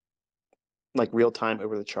this like real time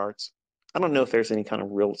over the charts, I don't know if there's any kind of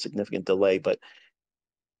real significant delay, but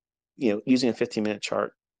using a 15-minute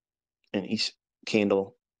chart and each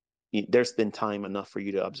candle, there's been time enough for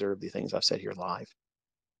you to observe the things I've said here live.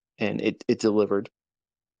 And it delivered,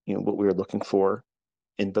 what we were looking for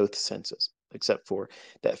in both senses, except for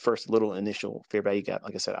that first little initial fair value gap.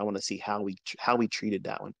 Like I said, I want to see how we treated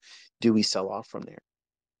that one. Do we sell off from there?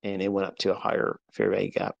 And it went up to a higher fair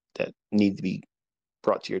value gap that needed to be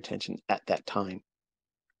brought to your attention at that time.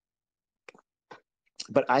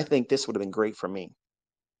 But I think this would have been great for me.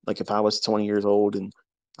 Like if I was 20 years old and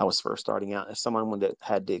I was first starting out, as someone that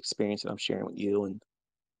had the experience that I'm sharing with you, and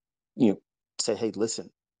you know, said, hey, listen,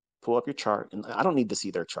 pull up your chart. And I don't need to see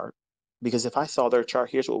their chart, because if I saw their chart,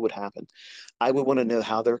 here's what would happen. I would want to know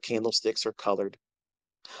how their candlesticks are colored.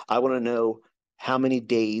 I want to know how many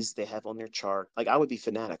days they have on their chart. Like I would be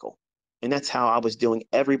fanatical. And that's how I was doing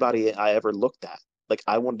everybody I ever looked at. Like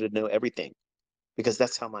I wanted to know everything, because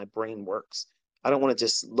that's how my brain works. I don't want to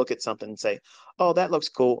just look at something and say, oh, that looks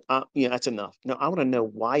cool. That's enough. No, I want to know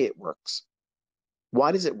why it works.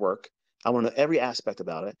 Why does it work? I want to know every aspect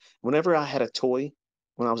about it. Whenever I had a toy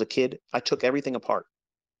when I was a kid, I took everything apart.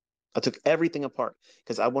 I took everything apart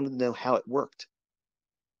because I wanted to know how it worked.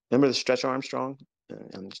 Remember the Stretch Armstrong?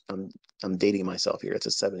 I'm dating myself here. It's a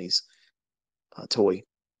 70s toy.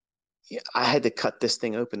 Yeah, I had to cut this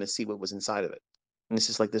thing open to see what was inside of it. And it's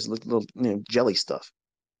just like this little jelly stuff.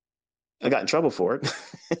 I got in trouble for it,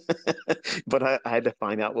 but I had to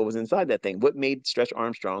find out what was inside that thing. What made Stretch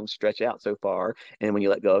Armstrong stretch out so far? And when you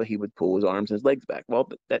let go, he would pull his arms and his legs back.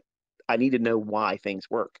 Well, that I need to know why things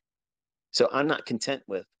work. So I'm not content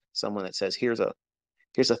with someone that says, here's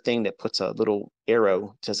a thing that puts a little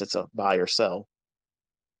arrow, says it's a buy or sell.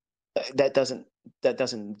 That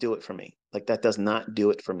doesn't do it for me. Like that does not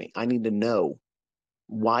do it for me. I need to know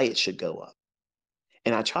why it should go up.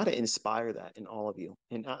 And I try to inspire that in all of you.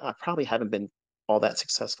 And I probably haven't been all that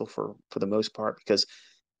successful for the most part, because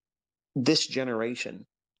this generation,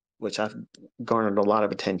 which I've garnered a lot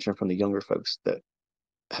of attention from the younger folks that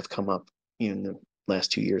have come up in the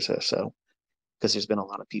last 2 years or so, because there's been a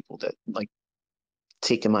lot of people that like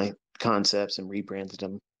taken my concepts and rebranded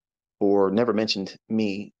them, or never mentioned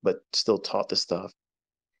me, but still taught the stuff.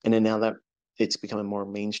 And then now that it's becoming more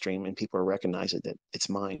mainstream and people are recognizing that it's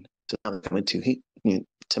mine, so now they're coming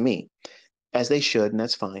to me, as they should, and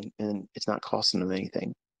that's fine, and it's not costing them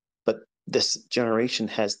anything. But this generation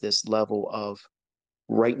has this level of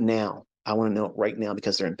right now. I want to know it right now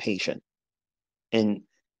because they're impatient. And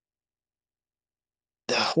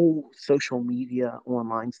the whole social media,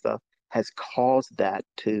 online stuff has caused that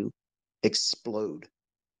to explode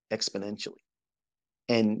exponentially.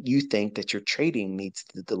 And you think that your trading needs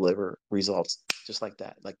to deliver results just like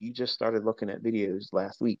that. Like you just started looking at videos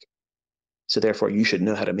last week. So therefore, you should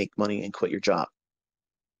know how to make money and quit your job.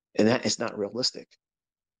 And that is not realistic.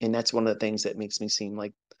 And that's one of the things that makes me seem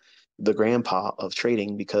like the grandpa of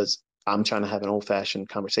trading, because I'm trying to have an old fashioned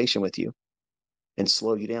conversation with you and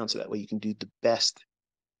slow you down so that way you can do the best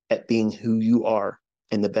at being who you are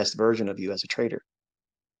and the best version of you as a trader.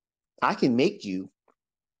 I can make you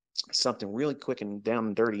something really quick and down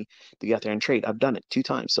and dirty to get out there and trade. I've done it 2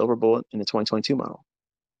 times, silver bullet in the 2022 model.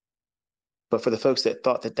 But for the folks that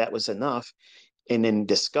thought that that was enough and then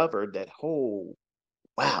discovered that, oh,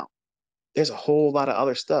 wow, there's a whole lot of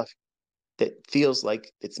other stuff that feels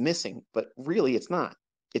like it's missing, but really it's not.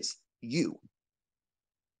 It's you.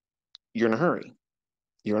 You're in a hurry.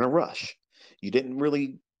 You're in a rush. You didn't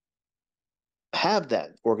really have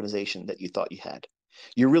that organization that you thought you had.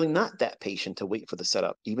 You're really not that patient to wait for the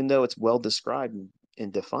setup, even though it's well described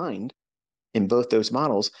and defined in both those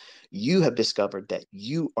models. You have discovered that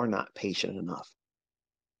you are not patient enough.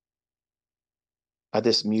 I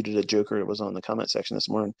just muted a joker that was on the comment section this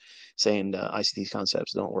morning saying ICT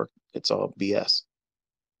concepts don't work. It's all BS.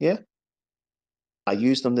 Yeah, I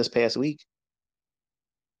used them this past week.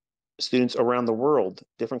 Students around the world,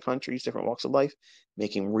 different countries, different walks of life,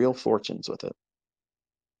 making real fortunes with it.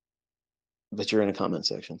 But you're in a comment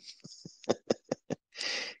section.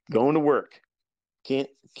 Going to work. Can't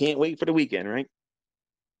wait for the weekend, right?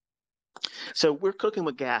 So we're cooking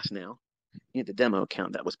with gas now. The demo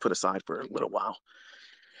account that was put aside for a little while.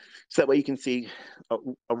 So that way you can see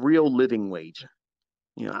a real living wage.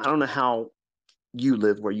 I don't know how you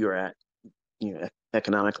live where you're at,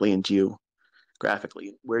 economically and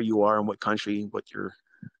geographically, where you are and what country, what your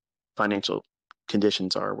financial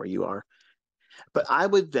conditions are where you are. But I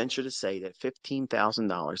would venture to say that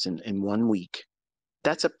 $15,000 in 1 week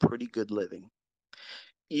That's a pretty good living.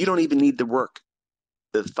 You don't even need to work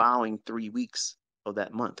the following 3 weeks of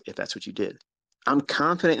that month if that's what you did. I'm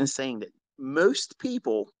confident in saying that most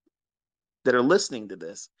people that are listening to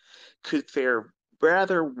this could fare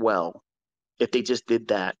rather well if they just did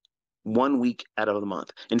that 1 week out of the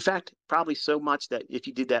month. In fact, probably so much that if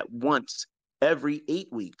you did that once every 8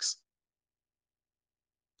 weeks,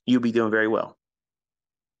 you'll be doing very well.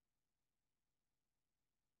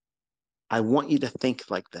 I want you to think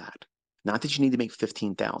like that. Not that you need to make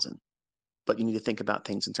 15,000, but you need to think about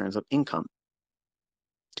things in terms of income.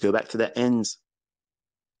 To go back to the ends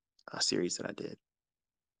series that I did.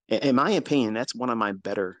 In my opinion, that's one of my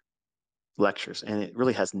better lectures, and it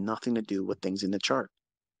really has nothing to do with things in the chart.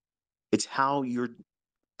 It's how you're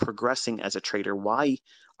progressing as a trader. Why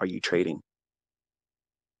are you trading?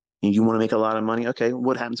 You want to make a lot of money? Okay,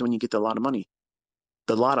 what happens when you get a lot of money?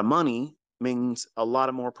 The lot of money means a lot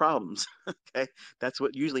of more problems. Okay, that's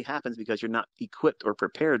what usually happens because you're not equipped or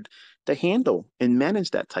prepared to handle and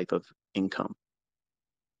manage that type of income.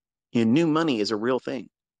 New money is a real thing.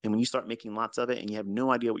 And when you start making lots of it and you have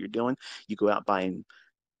no idea what you're doing, you go out buying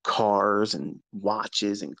cars and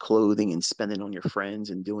watches and clothing and spending on your friends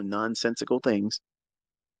and doing nonsensical things.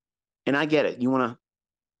 And I get it. You want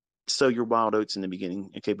to sow your wild oats in the beginning,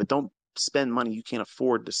 okay, but don't spend money you can't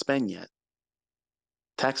afford to spend yet.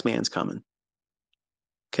 Tax man's coming,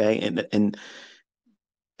 okay, and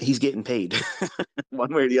he's getting paid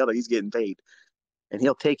one way or the other. He's getting paid, and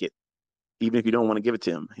he'll take it, even if you don't want to give it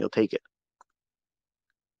to him. He'll take it.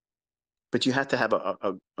 But you have to have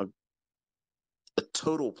a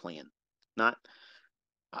total plan, not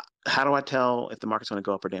how do I tell if the market's going to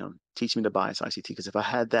go up or down? Teach me to bias ICT because if I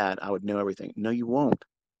had that, I would know everything. No, you won't.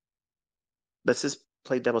 Let's just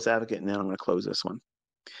play devil's advocate, and then I'm going to close this one.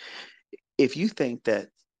 If you think that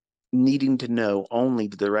needing to know only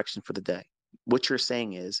the direction for the day, what you're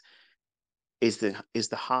saying is the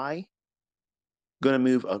high going to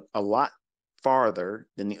move a lot farther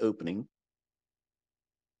than the opening,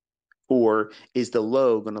 or is the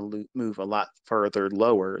low going to move a lot further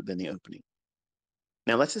lower than the opening?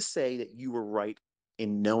 Now, let's just say that you were right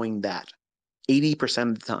in knowing that 80%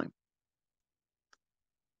 of the time.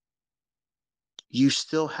 You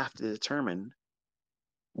still have to determine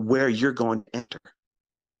where you're going to enter.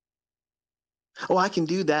 Oh, I can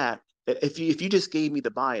do that. If you just gave me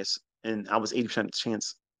the bias and I was 80%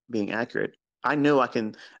 chance being accurate, I know I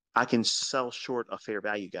can sell short a fair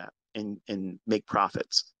value gap and make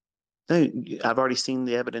profits. I've already seen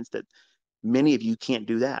the evidence that many of you can't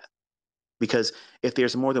do that because if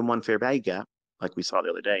there's more than one fair value gap, like we saw the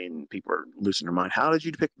other day, and people are losing their mind, how did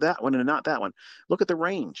you pick that one and not that one? Look at the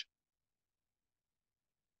range.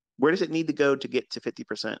 Where does it need to go to get to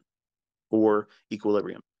 50% or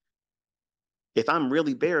equilibrium? If I'm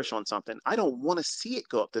really bearish on something, I don't want to see it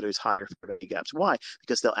go up to those higher fair value gaps. Why?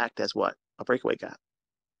 Because they'll act as what? A breakaway gap.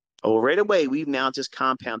 Oh, right away, we've now just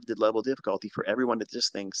compounded the level of difficulty for everyone that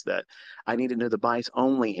just thinks that I need to know the bias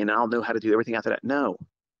only and I'll know how to do everything after that. No.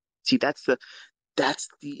 See, that's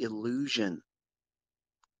the illusion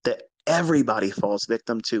that everybody falls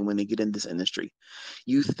victim to when they get in this industry.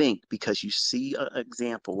 You think because you see an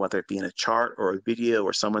example, whether it be in a chart or a video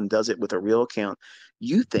or someone does it with a real account,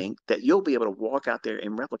 you think that you'll be able to walk out there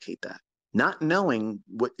and replicate that, not knowing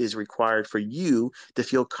what is required for you to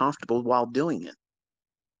feel comfortable while doing it.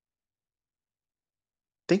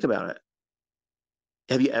 Think about it.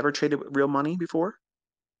 Have you ever traded with real money before?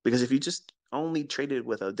 Because if you just only traded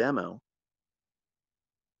with a demo,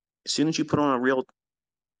 as soon as you put on a real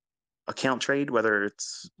account trade, whether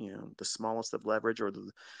it's the smallest of leverage or the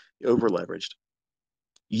over leveraged,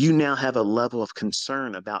 you now have a level of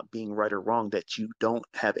concern about being right or wrong that you don't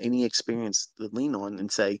have any experience to lean on and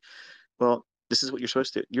say, well, this is what you're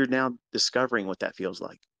supposed to. You're now discovering what that feels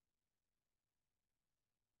like.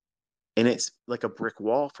 And it's like a brick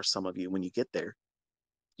wall for some of you when you get there.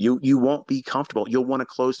 You won't be comfortable. You'll want to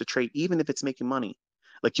close the trade, even if it's making money.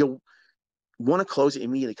 Like you'll want to close it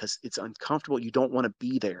immediately because it's uncomfortable. You don't want to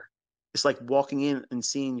be there. It's like walking in and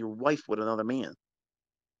seeing your wife with another man.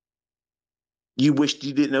 You wished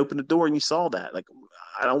you didn't open the door and you saw that. Like,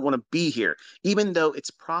 I don't want to be here, even though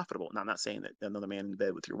it's profitable. Now, I'm not saying that another man in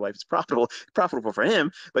bed with your wife is profitable for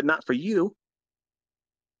him, but not for you.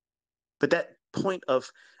 But that point of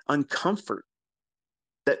uncomfort,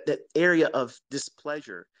 that area of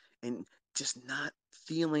displeasure, and just not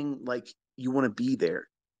feeling like you want to be there.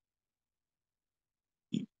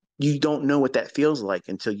 You don't know what that feels like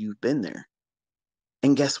until you've been there.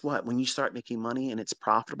 And guess what? When you start making money and it's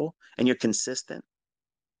profitable and you're consistent,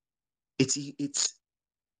 it's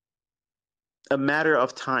a matter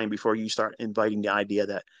of time before you start inviting the idea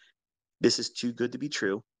that This is too good to be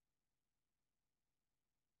true.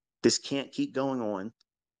 This can't keep going on.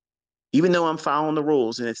 Even though I'm following the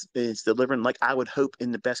rules and it's delivering like I would hope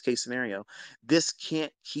in the best case scenario, this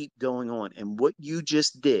can't keep going on. And what you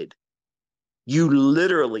just did, you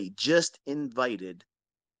literally just invited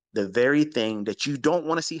the very thing that you don't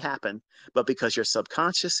want to see happen, but because your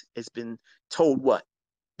subconscious has been told what?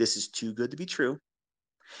 This is too good to be true.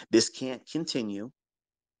 This can't continue.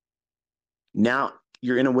 Now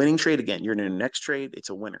you're in a winning trade again. You're in the next trade. It's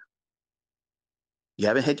a winner. You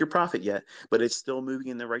haven't hit your profit yet, but it's still moving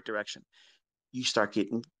in the right direction. You start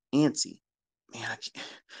getting antsy. Man,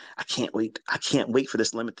 I can't wait. I can't wait for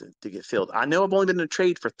this limit to get filled. I know I've only been in a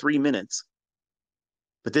trade for 3 minutes,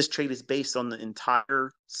 but this trade is based on the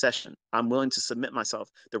entire session. I'm willing to submit myself.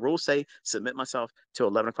 The rules say submit myself till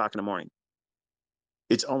 11 o'clock in the morning.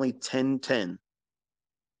 It's only 10:10.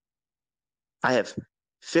 I have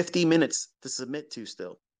 50 minutes to submit to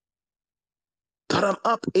still, but I'm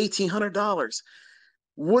up $1,800.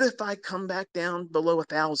 What if I come back down below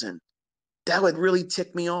 1,000? That would really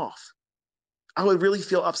tick me off. I would really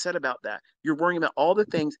feel upset about that. You're worrying about all the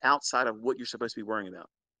things outside of what you're supposed to be worrying about.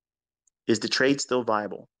 Is the trade still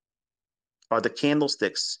viable? Are the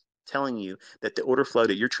candlesticks telling you that the order flow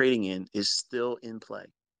that you're trading in is still in play?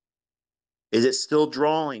 Is it still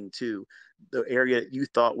drawing to the area that you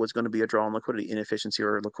thought was going to be a draw on liquidity, inefficiency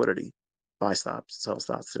or liquidity? Buy stops, sell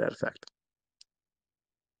stops to that effect.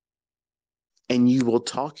 And you will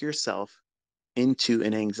talk yourself into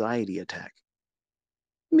an anxiety attack.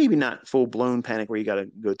 Maybe not full blown panic where you got to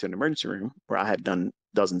go to an emergency room, where I have done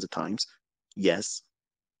dozens of times. Yes,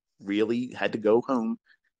 really had to go home.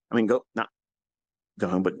 I mean, not go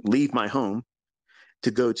home, but leave my home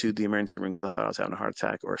to go to the emergency room because I was having a heart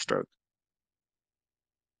attack or a stroke.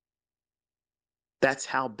 That's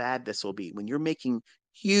how bad this will be. When you're making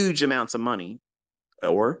huge amounts of money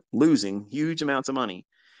or losing huge amounts of money,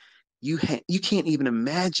 you can't even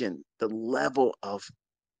imagine the level of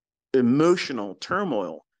emotional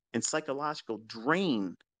turmoil and psychological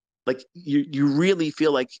drain. Like you really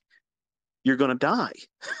feel like you're going to die.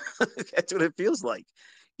 That's what it feels like.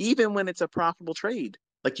 Even when it's a profitable trade,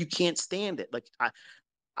 like you can't stand it. Like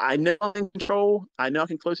I know I'm in control. I know I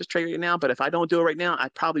can close this trade right now, but if I don't do it right now, I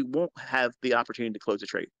probably won't have the opportunity to close the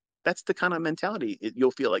trade. That's the kind of mentality you'll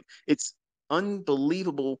feel like. It's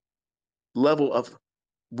unbelievable level of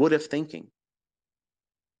what if thinking.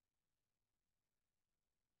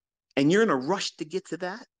 And you're in a rush to get to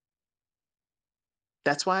that.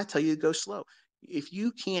 That's why I tell you to go slow. If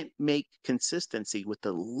you can't make consistency with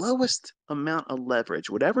the lowest amount of leverage,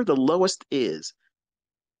 whatever the lowest is,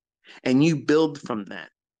 and you build from that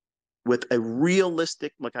with a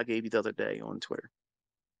realistic, like I gave you the other day on Twitter,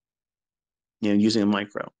 using a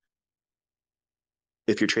micro.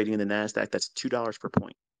 If you're trading in the NASDAQ, that's $2 per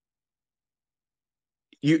point.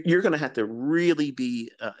 You're going to have to really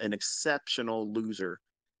be an exceptional loser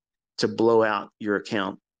to blow out your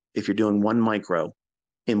account if you're doing one micro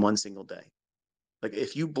in one single day. Like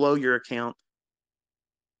if you blow your account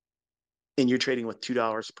and you're trading with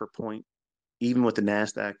 $2 per point, even with the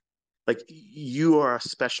NASDAQ, like you are a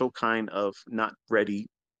special kind of not ready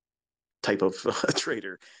type of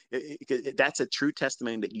trader. That's a true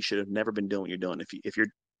testimony that you should have never been doing what you're doing. If you're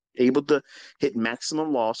able to hit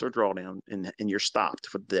maximum loss or drawdown and you're stopped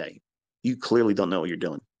for the day, you clearly don't know what you're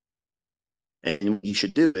doing. And what you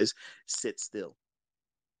should do is sit still,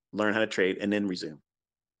 learn how to trade, and then resume.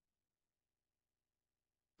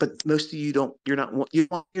 But most of you don't. You're not. You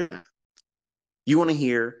want to hear that. You want to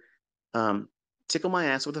hear tickle my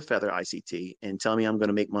ass with a feather, ICT, and tell me I'm going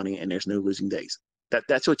to make money and there's no losing days.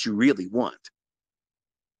 That's what you really want.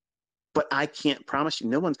 But I can't promise you.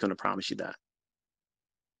 No one's going to promise you that.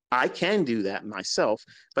 I can do that myself,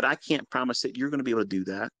 but I can't promise that you're going to be able to do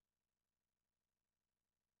that.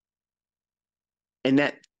 And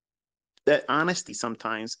that honesty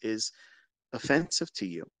sometimes is offensive to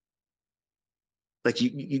you. Like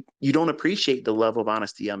you don't appreciate the level of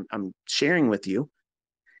honesty I'm sharing with you.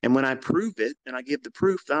 And when I prove it and I give the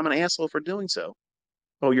proof, I'm an asshole for doing so.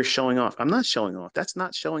 Oh, you're showing off. I'm not showing off. That's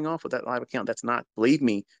not showing off with that live account. That's not, believe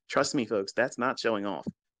me, trust me, folks, that's not showing off.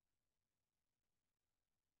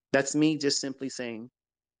 That's me just simply saying,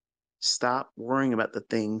 stop worrying about the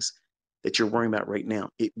things that you're worrying about right now.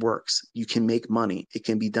 It works. You can make money. It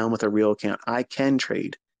can be done with a real account. I can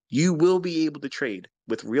trade. You will be able to trade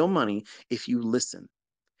with real money if you listen.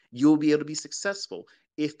 You'll be able to be successful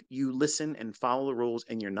if you listen and follow the rules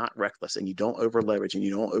and you're not reckless and you don't over leverage and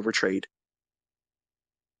you don't overtrade.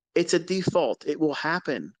 It's a default. It will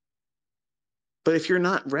happen. But if you're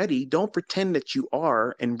not ready, don't pretend that you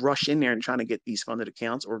are and rush in there and trying to get these funded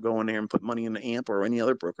accounts or go in there and put money in the AMP or any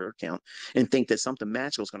other broker account and think that something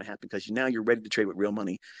magical is going to happen because now you're ready to trade with real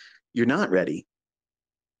money. You're not ready.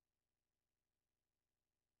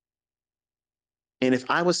 And if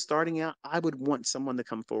I was starting out, I would want someone to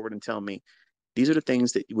come forward and tell me, these are the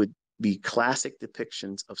things that would be classic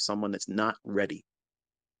depictions of someone that's not ready.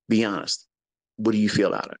 Be honest. What do you feel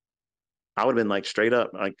about it? I would have been like straight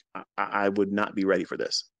up, like I would not be ready for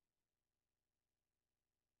this.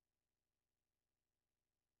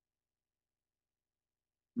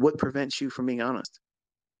 What prevents you from being honest?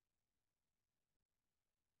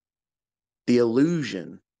 The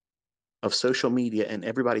illusion of social media and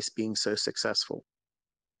everybody's being so successful.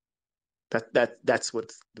 That's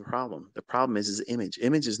what's the problem. The problem is image.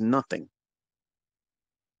 Image is nothing.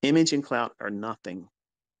 Image and clout are nothing.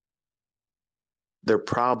 They're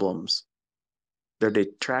problems. They're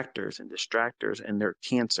detractors and distractors, and they're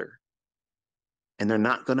cancer. And they're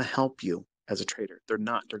not going to help you as a trader. They're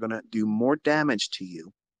not. They're going to do more damage to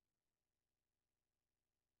you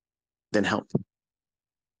than help.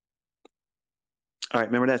 All right,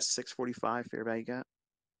 remember that 645 fair value gap?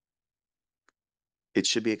 It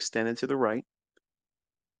should be extended to the right.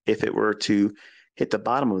 If it were to hit the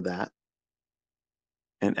bottom of that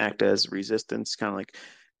and act as resistance, kind of like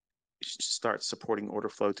start supporting order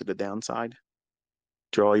flow to the downside,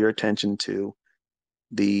 draw your attention to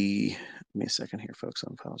the, give me a second here, folks,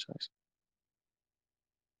 I apologize.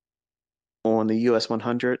 On the US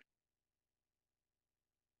 100,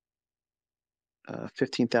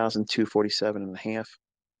 15,247 and a half.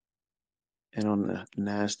 And on the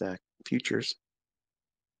NASDAQ futures,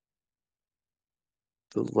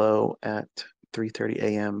 the low at 3:30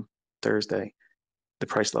 a.m. Thursday, the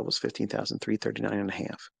price level is 15,339 and a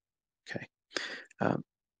half. Okay. Um,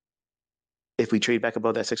 if we trade back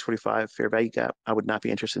above that 645 fair value gap, I would not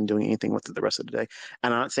be interested in doing anything with it the rest of the day.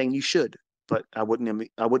 And I'm not saying you should, but I wouldn't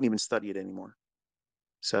even study it anymore.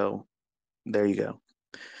 So there you go.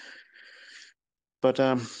 But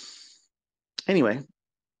anyway,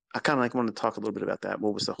 I kind of like wanted to talk a little bit about that.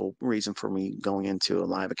 What was the whole reason for me going into a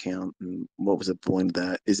live account, and what was the point of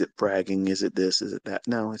that? Is it bragging? Is it this? Is it that?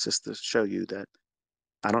 No, it's just to show you that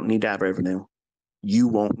I don't need to have revenue. You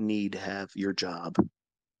won't need to have your job.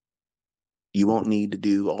 You won't need to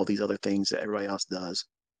do all these other things that everybody else does.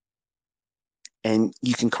 And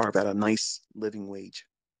you can carve out a nice living wage.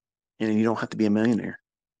 And you don't have to be a millionaire.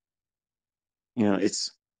 You know,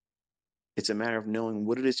 it's a matter of knowing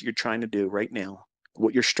what it is you're trying to do right now,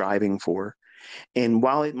 what you're striving for. And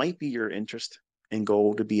while it might be your interest and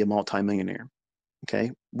goal to be a multimillionaire,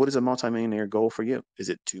 okay, what is a multimillionaire goal for you? Is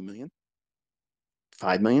it 2 million,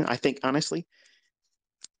 5 million? I think honestly,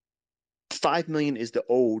 5 million is the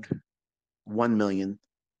old 1 million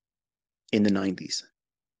in the 90s.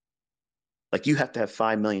 Like you have to have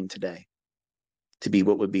 5 million today to be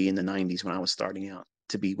what would be in the 90s when I was starting out,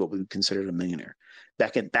 to be what we would consider a millionaire.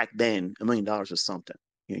 Back then, $1 million was something.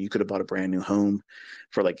 You know, you could have bought a brand new home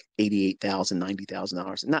for like $88,000,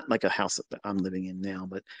 $90,000. Not like a house that I'm living in now,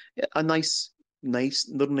 but a nice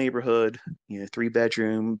little neighborhood. You know, 3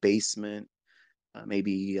 bedroom, basement,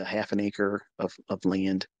 maybe a half an acre of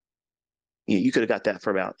land. You know, you could have got that for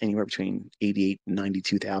about anywhere between 88 and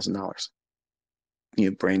 $92,000. You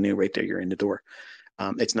know, brand new right there. You're in the door.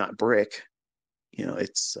 It's not brick. You know,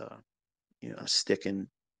 it's a stick and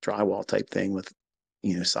drywall type thing with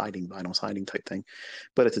siding, vinyl siding type thing,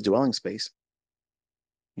 but it's a dwelling space.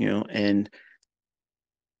 And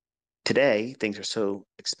today things are so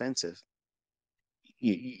expensive.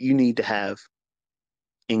 You need to have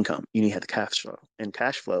income. You need to have the cash flow, and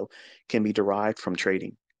cash flow can be derived from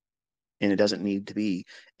trading, and it doesn't need to be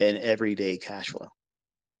an everyday cash flow,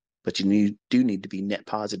 but do need to be net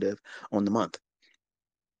positive on the month,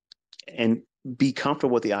 and be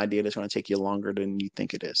comfortable with the idea that it's going to take you longer than you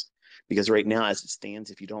think it is. Because right now, as it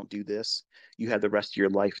stands, if you don't do this, you have the rest of your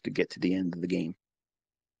life to get to the end of the game.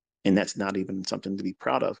 And that's not even something to be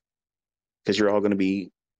proud of, because you're all going to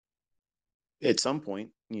be, at some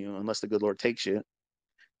point, unless the good Lord takes you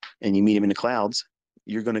and you meet him in the clouds,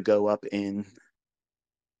 you're going to go up in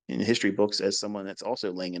history books as someone that's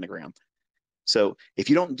also laying in the ground. So if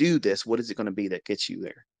you don't do this, what is it going to be that gets you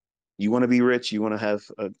there? You want to be rich. You want to have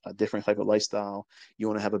a different type of lifestyle. You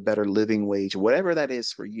want to have a better living wage, whatever that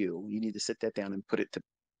is for you. You need to sit that down and put it to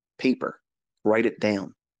paper, write it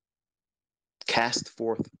down, cast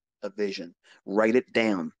forth a vision, write it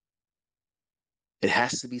down. It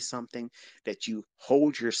has to be something that you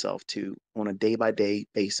hold yourself to on a day by day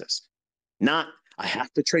basis. Not, I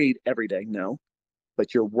have to trade every day. No,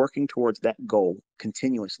 but you're working towards that goal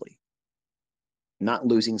continuously, not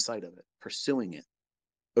losing sight of it. pursuing it,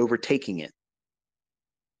 overtaking it,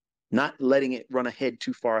 not letting it run ahead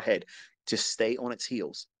too far ahead. Just stay on its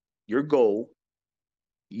heels. Your goal,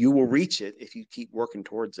 you will reach it if you keep working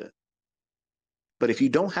towards it. But if you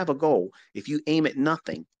don't have a goal, if you aim at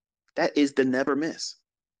nothing, that is the never miss.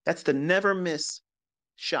 That's the never miss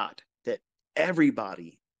shot that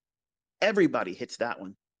everybody, everybody hits that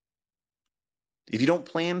one. If you don't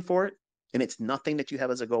plan for it and it's nothing that you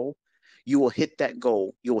have as a goal, you will hit that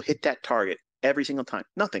goal. You will hit that target every single time.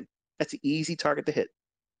 Nothing. That's an easy target to hit.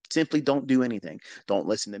 Simply don't do anything. Don't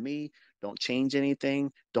listen to me. Don't change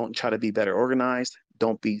anything. Don't try to be better organized.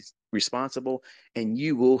 Don't be responsible. And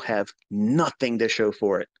you will have nothing to show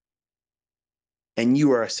for it. And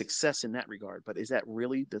you are a success in that regard. But is that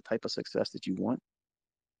really the type of success that you want?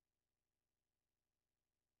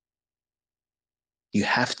 You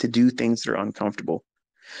have to do things that are uncomfortable.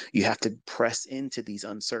 You have to press into these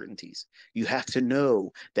uncertainties. You have to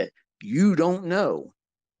know that you don't know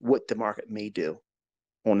what the market may do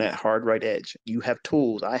on that hard right edge. You have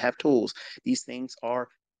tools. I have tools. These things are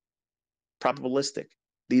probabilistic.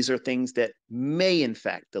 These are things that may, in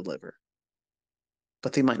fact, deliver,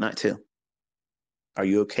 but they might not too. Are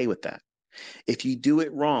you okay with that? If you do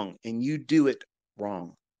it wrong and you do it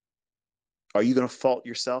wrong, are you going to fault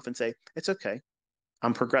yourself and say, it's okay,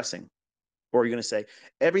 I'm progressing? Or are you going to say,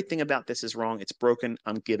 everything about this is wrong, it's broken,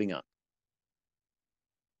 I'm giving up?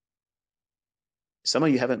 Some of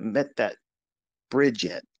you haven't met that bridge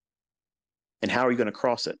yet. And how are you going to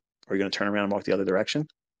cross it? Are you going to turn around and walk the other direction?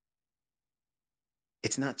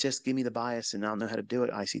 It's not just give me the bias and I'll know how to do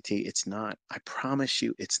it, ICT. It's not. I promise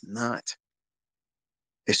you, it's not.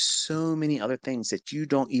 There's so many other things that you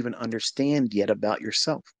don't even understand yet about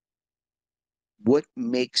yourself. What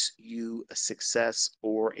makes you a success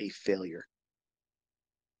or a failure?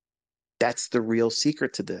 That's the real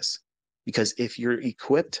secret to this. Because if you're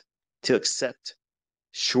equipped to accept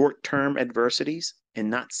short-term adversities and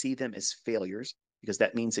not see them as failures, because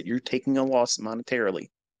that means that you're taking a loss monetarily,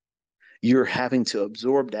 you're having to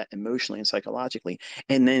absorb that emotionally and psychologically,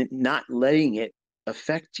 and then not letting it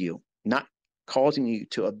affect you, not causing you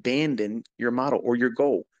to abandon your model or your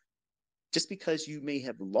goal. Just because you may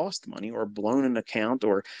have lost money or blown an account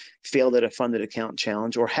or failed at a funded account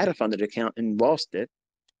challenge or had a funded account and lost it,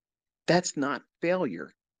 that's not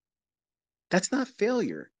failure. That's not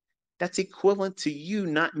failure. That's equivalent to you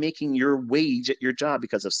not making your wage at your job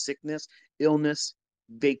because of sickness, illness,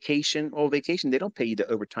 vacation. Well, vacation, they don't pay you the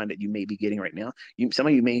overtime that you may be getting right now. Some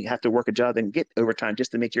of you may have to work a job and get overtime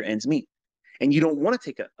just to make your ends meet. And you don't want to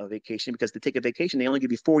take a vacation because to take a vacation, they only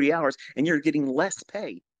give you 40 hours and you're getting less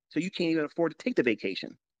pay. So you can't even afford to take the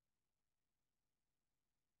vacation.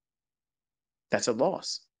 That's a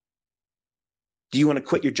loss. Do you want to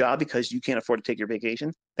quit your job because you can't afford to take your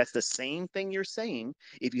vacation? That's the same thing you're saying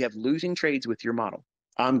if you have losing trades with your model.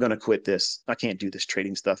 I'm going to quit this. I can't do this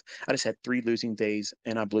trading stuff. I just had 3 losing days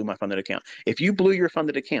and I blew my funded account. If you blew your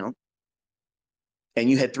funded account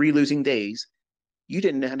and you had 3 losing days, you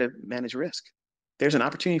didn't know how to manage risk. There's an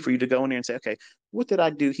opportunity for you to go in there and say, okay, what did I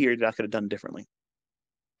do here that I could have done differently?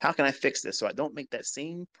 How can I fix this so I don't make that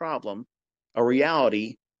same problem a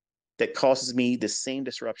reality that causes me the same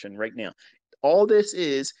disruption right now? All this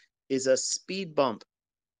is a speed bump.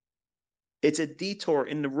 It's a detour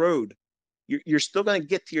in the road. You're still going to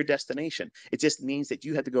get to your destination. It just means that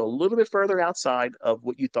you have to go a little bit further outside of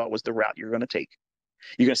what you thought was the route you're going to take.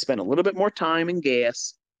 You're going to spend a little bit more time and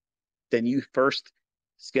gas than you first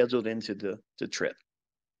scheduled into the trip.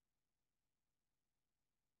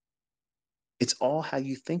 It's all how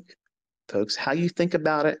you think, folks, how you think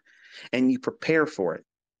about it, and you prepare for it.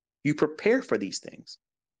 You prepare for these things.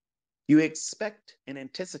 You expect and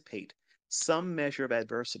anticipate some measure of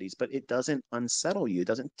adversities, but it doesn't unsettle you. It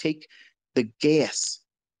doesn't take the gas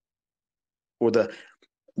or the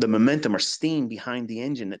momentum or steam behind the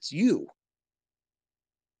engine that's you.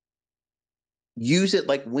 Use it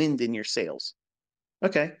like wind in your sails.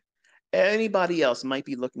 Okay. Anybody else might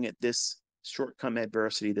be looking at this shortcome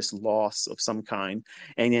adversity, this loss of some kind,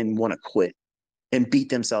 and then want to quit and beat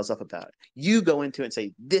themselves up about it. You go into it and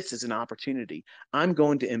say, this is an opportunity. I'm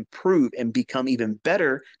going to improve and become even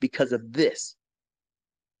better because of this.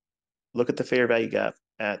 Look at the fair value gap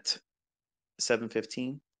at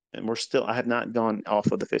 7:15. And I have not gone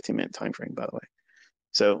off of the 15-minute time frame, by the way.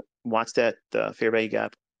 So watch that fair value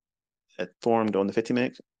gap that formed on the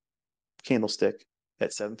 15-minute candlestick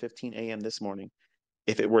at 7:15 a.m. this morning.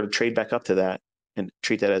 If it were to trade back up to that and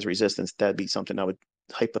treat that as resistance, that'd be something I would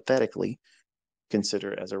hypothetically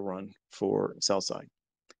consider as a run for sell side.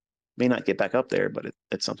 May not get back up there, but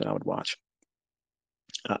it's something I would watch.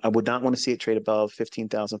 I would not want to see it trade above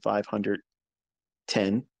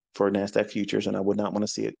 15,510. for NASDAQ futures, and I would not want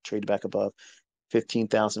to see it trade back above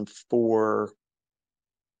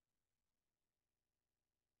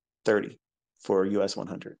 15,430 for US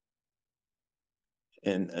 100.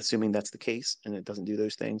 And assuming that's the case and it doesn't do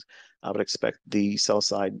those things, I would expect the sell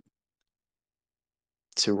side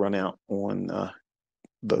to run out on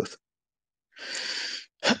both.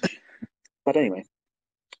 But anyway,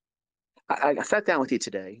 I sat down with you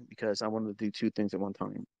today because I wanted to do two things at one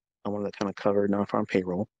time. I wanted to kind of cover non-farm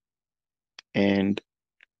payroll and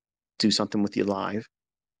do something with you live.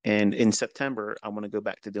 And in September, I want to go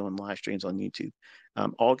back to doing live streams on YouTube.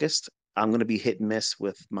 August, I'm going to be hit and miss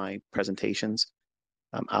with my presentations.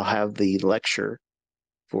 I'll have the lecture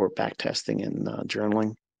for backtesting and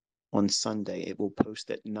journaling on Sunday. It will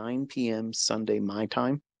post at 9 p.m. Sunday, my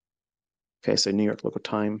time. Okay, so New York local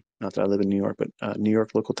time. Not that I live in New York, but New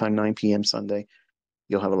York local time, 9 p.m. Sunday.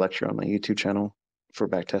 You'll have a lecture on my YouTube channel for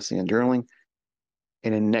backtesting and journaling.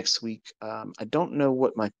 And then next week, I don't know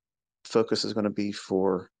what my focus is going to be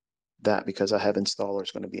for that because I have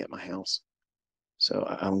installers going to be at my house. So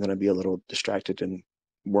I'm going to be a little distracted and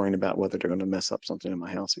worrying about whether they're going to mess up something in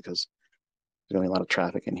my house because there's going to be a lot of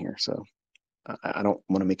traffic in here. So I don't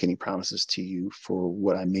want to make any promises to you for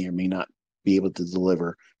what I may or may not be able to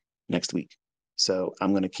deliver next week. So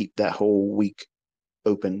I'm going to keep that whole week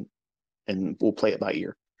open and we'll play it by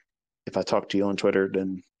ear. If I talk to you on Twitter,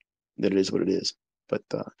 then it is what it is. But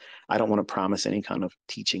I don't want to promise any kind of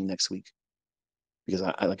teaching next week because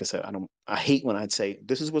like I said, I hate when I'd say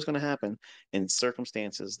this is what's going to happen and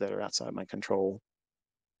circumstances that are outside my control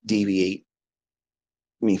deviate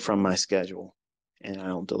me from my schedule and I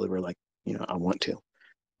don't deliver like, I want to.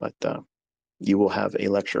 But you will have a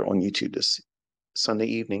lecture on YouTube this Sunday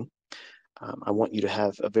evening. I want you to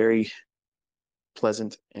have a very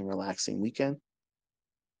pleasant and relaxing weekend.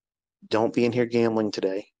 Don't be in here gambling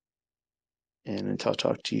today. And until I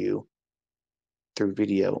talk to you through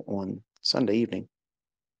video on Sunday evening,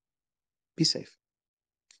 be safe.